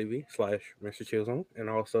twitch.tv/Mr. Chillzone and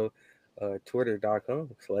also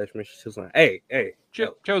twitter.com/Mr. Chillzone. Hey.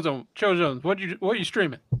 Chozone, what are you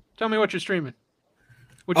streaming? Tell me what you're streaming.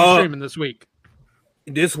 What you streaming this week?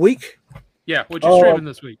 This week, Yeah, what you streaming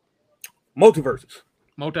this week? Multiverses.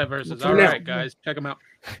 Multiverses. For All now. right, guys, check them out.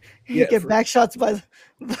 You get back shots by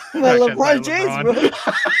Backshots by LeBron James, bro.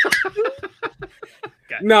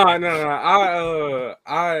 No.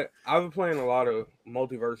 I've been playing a lot of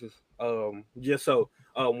Multiverses. Just so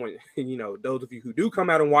when those of you who do come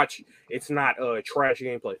out and watch, it's not trash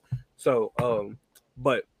gameplay. So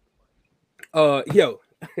yo,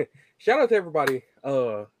 shout out to everybody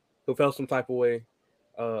who felt some type of way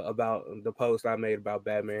about the post I made about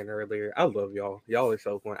Batman earlier. I love y'all. Y'all are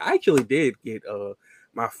so fun. I actually did get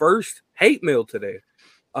my first hate mail today.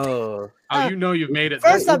 You've made it.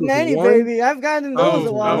 First It up, was Manny, one- baby. I've gotten those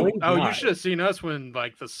a while. Oh, you God. should have seen us when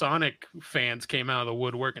like the Sonic fans came out of the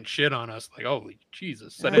woodwork and shit on us. Like, holy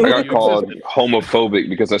Jesus! I I got you called existed. homophobic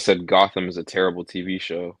because I said Gotham is a terrible TV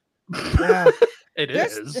show. Yeah. It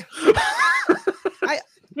There's- is.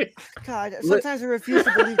 God, sometimes I refuse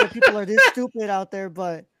to believe that people are this stupid out there,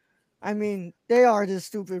 but I mean, they are just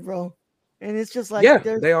stupid, bro. And it's just like Yeah,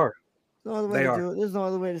 there's they are. no other way They to are. do it. There's no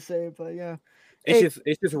other way to say it, but yeah. It's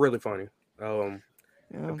Hey, just really funny. yeah.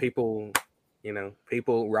 People,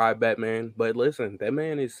 people ride Batman, but listen, that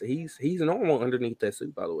man he's normal underneath that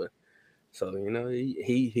suit, by the way. So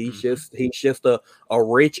he's just a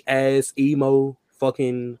rich ass emo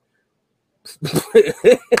fucking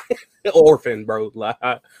orphan, bro. Like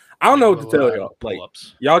I don't know what to tell y'all. Like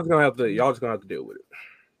Pull-ups. y'all just gonna have to deal with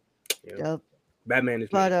it. Yep. Batman is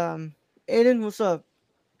But man. Aiden, what's up?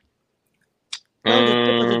 Tell him the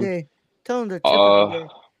tip of the day. Tell him the tip of the day.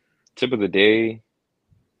 Tip of the day.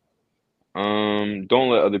 Don't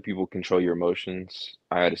let other people control your emotions.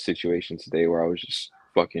 I had a situation today where I was just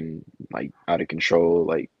fucking like out of control.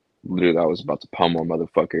 Like literally, I was about to pummel a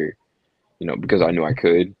motherfucker, because I knew I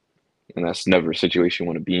could. And that's never a situation you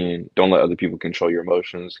want to be in. Don't let other people control your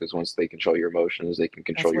emotions, because once they control your emotions, they can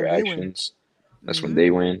That's control your when they win. actions. That's when Mm-hmm.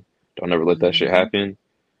 they win. Don't ever let that shit Mm-hmm. happen.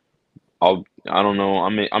 I don't know.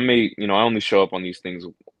 I only show up on these things,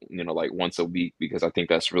 like once a week because I think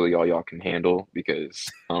that's really all y'all can handle because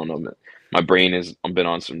I don't know, man. My brain is I've been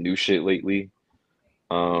on some new shit lately.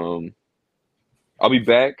 Um, I'll be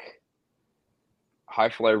back. High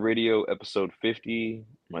Fly Radio episode 50.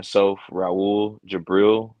 Myself, Raul,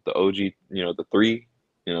 Jabril, the OG, the three,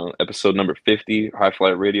 episode number 50, High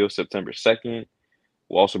Fly Radio, September 2nd.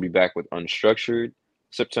 We'll also be back with Unstructured,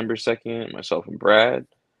 September 2nd, myself and Brad.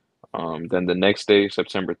 Then the next day,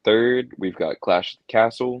 September 3rd, we've got Clash of the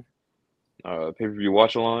Castle, pay-per-view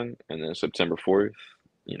watch-along. And then September 4th,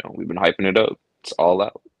 we've been hyping it up. It's all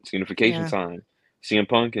out. It's unification Yeah. time. CM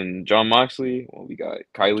Punk and John Moxley. Well, we got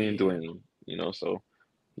Kylie and Dwayne, so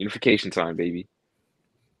unification time, baby.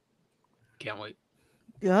 Can't wait.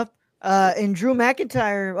 Yep. And Drew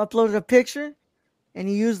McIntyre uploaded a picture and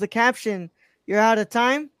he used the caption, "You're out of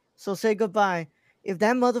time, so say goodbye." If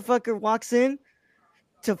that motherfucker walks in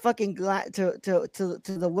to fucking to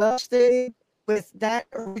the Welsh Stadium with that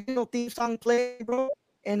original theme song played, bro,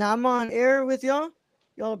 and I'm on air with y'all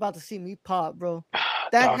about to see me pop, bro.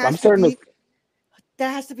 That Dog,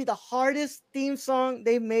 has to be the hardest theme song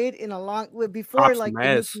they made in a long before Pops like some the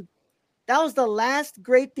new ass. that was the last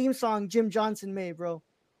great theme song Jim Johnson made, bro.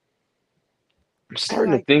 I'm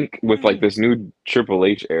starting like, to think with like this new Triple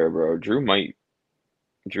H era, bro. Drew might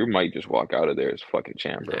just walk out of there as fucking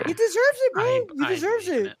champ, bro. He deserves it, bro. I ain't He deserves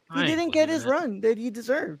believing it. it. He I ain't didn't get believing his it. run that he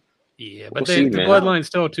deserved. Yeah, but We'll see, the man. bloodline's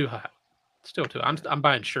still too hot. Still too. I'm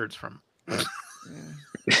buying shirts from.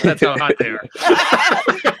 That's how hot they are.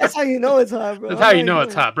 That's how you know it's hot, bro. That's how you know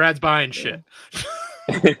it's hot. Brad's buying shit.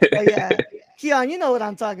 But yeah, Keon, you know what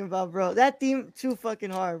I'm talking about, bro. That theme too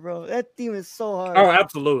fucking hard, bro. That theme is so hard. Oh,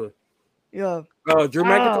 absolutely. Yeah. Drew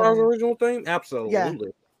McIntyre's original theme? Absolutely. Yeah.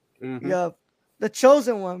 Mm-hmm. Yeah. The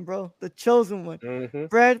chosen one, bro. The chosen one. Mm-hmm.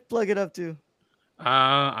 Brad, plug it up too.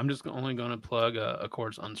 I'm just only going to plug a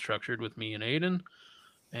course Unstructured with me and Aiden,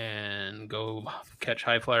 and go catch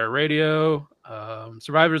High Flyer Radio.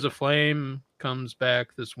 Survivors of Flame comes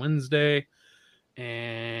back this Wednesday,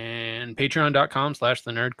 and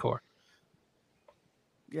patreon.com/thenerdcore.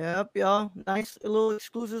 Yep, y'all. Nice little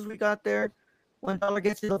exclusives we got there. $1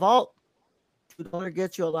 gets you the vault. $2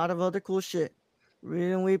 gets you a lot of other cool shit.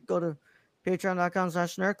 Read and weep. Go to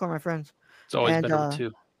patreon.com/nerdcore, my friends. It's always And, better with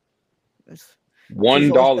two.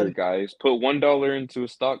 $1, guys. Put $1 into a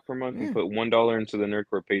stock per month Yeah. and put $1 into the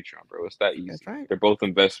Nerdcore Patreon, bro. It's that easy. That's right. They're both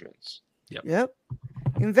investments. Yep.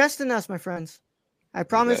 Invest in us, my friends. I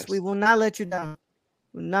promise Invest. we will not let you down.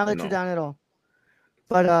 We will not let you down at all.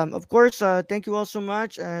 But of course, thank you all so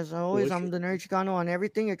much. As always, I'm the Nerd Chicano on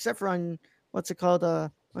everything except for on what's it called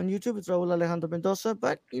on YouTube. It's Raul Alejandro Mendoza.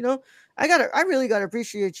 But I really gotta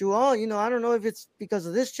appreciate you all. I don't know if it's because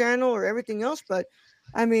of this channel or everything else, but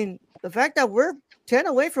I mean the fact that we're 10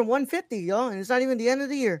 away from 150, y'all, and it's not even the end of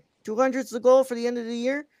the year. 200 is the goal for the end of the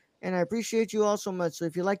year, and I appreciate you all so much. So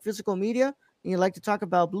if you like physical media and you like to talk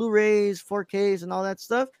about Blu-rays, 4Ks, and all that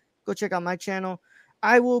stuff, go check out my channel.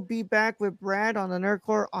 I will be back with Brad on the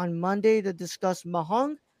Nerdcore on Monday to discuss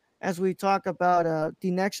Mahong as we talk about the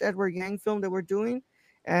next Edward Yang film that we're doing.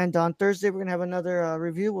 And on Thursday, we're going to have another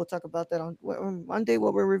review. We'll talk about that on Monday,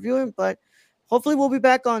 what we're reviewing. But hopefully we'll be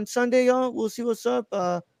back on Sunday, y'all. We'll see what's up.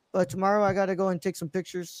 But tomorrow I got to go and take some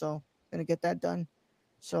pictures. So I'm going to get that done.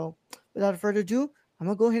 So without further ado, I'm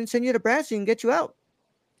going to go ahead and send you to Brad so he can get you out.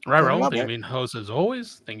 Right, Raul. Thank you, being host as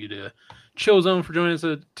always. Thank you to Chill Zone for joining us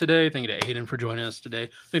today. Thank you to Aiden for joining us today.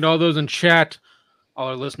 Thank you to all those in chat, all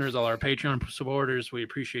our listeners, all our Patreon supporters. We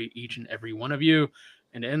appreciate each and every one of you.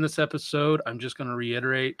 And to end this episode, I'm just going to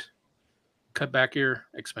reiterate, cut back your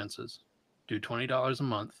expenses. Do $20 a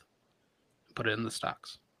month and put it in the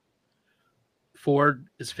stocks. Ford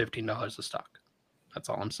is $15 a stock. That's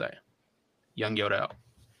all I'm saying. Young Yoda out.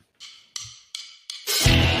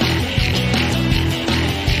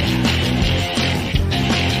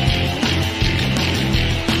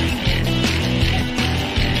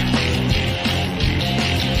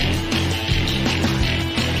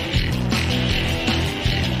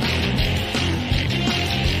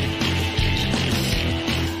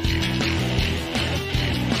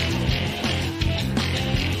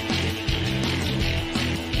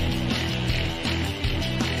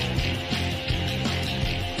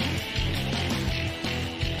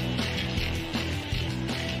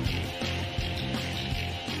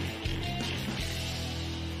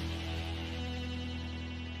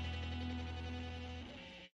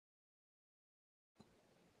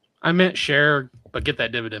 I meant share, but get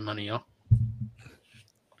that dividend money, yo.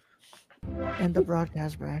 End the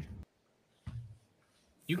broadcast, Brad.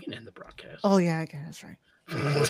 You can end the broadcast. Oh yeah, I can. That's right.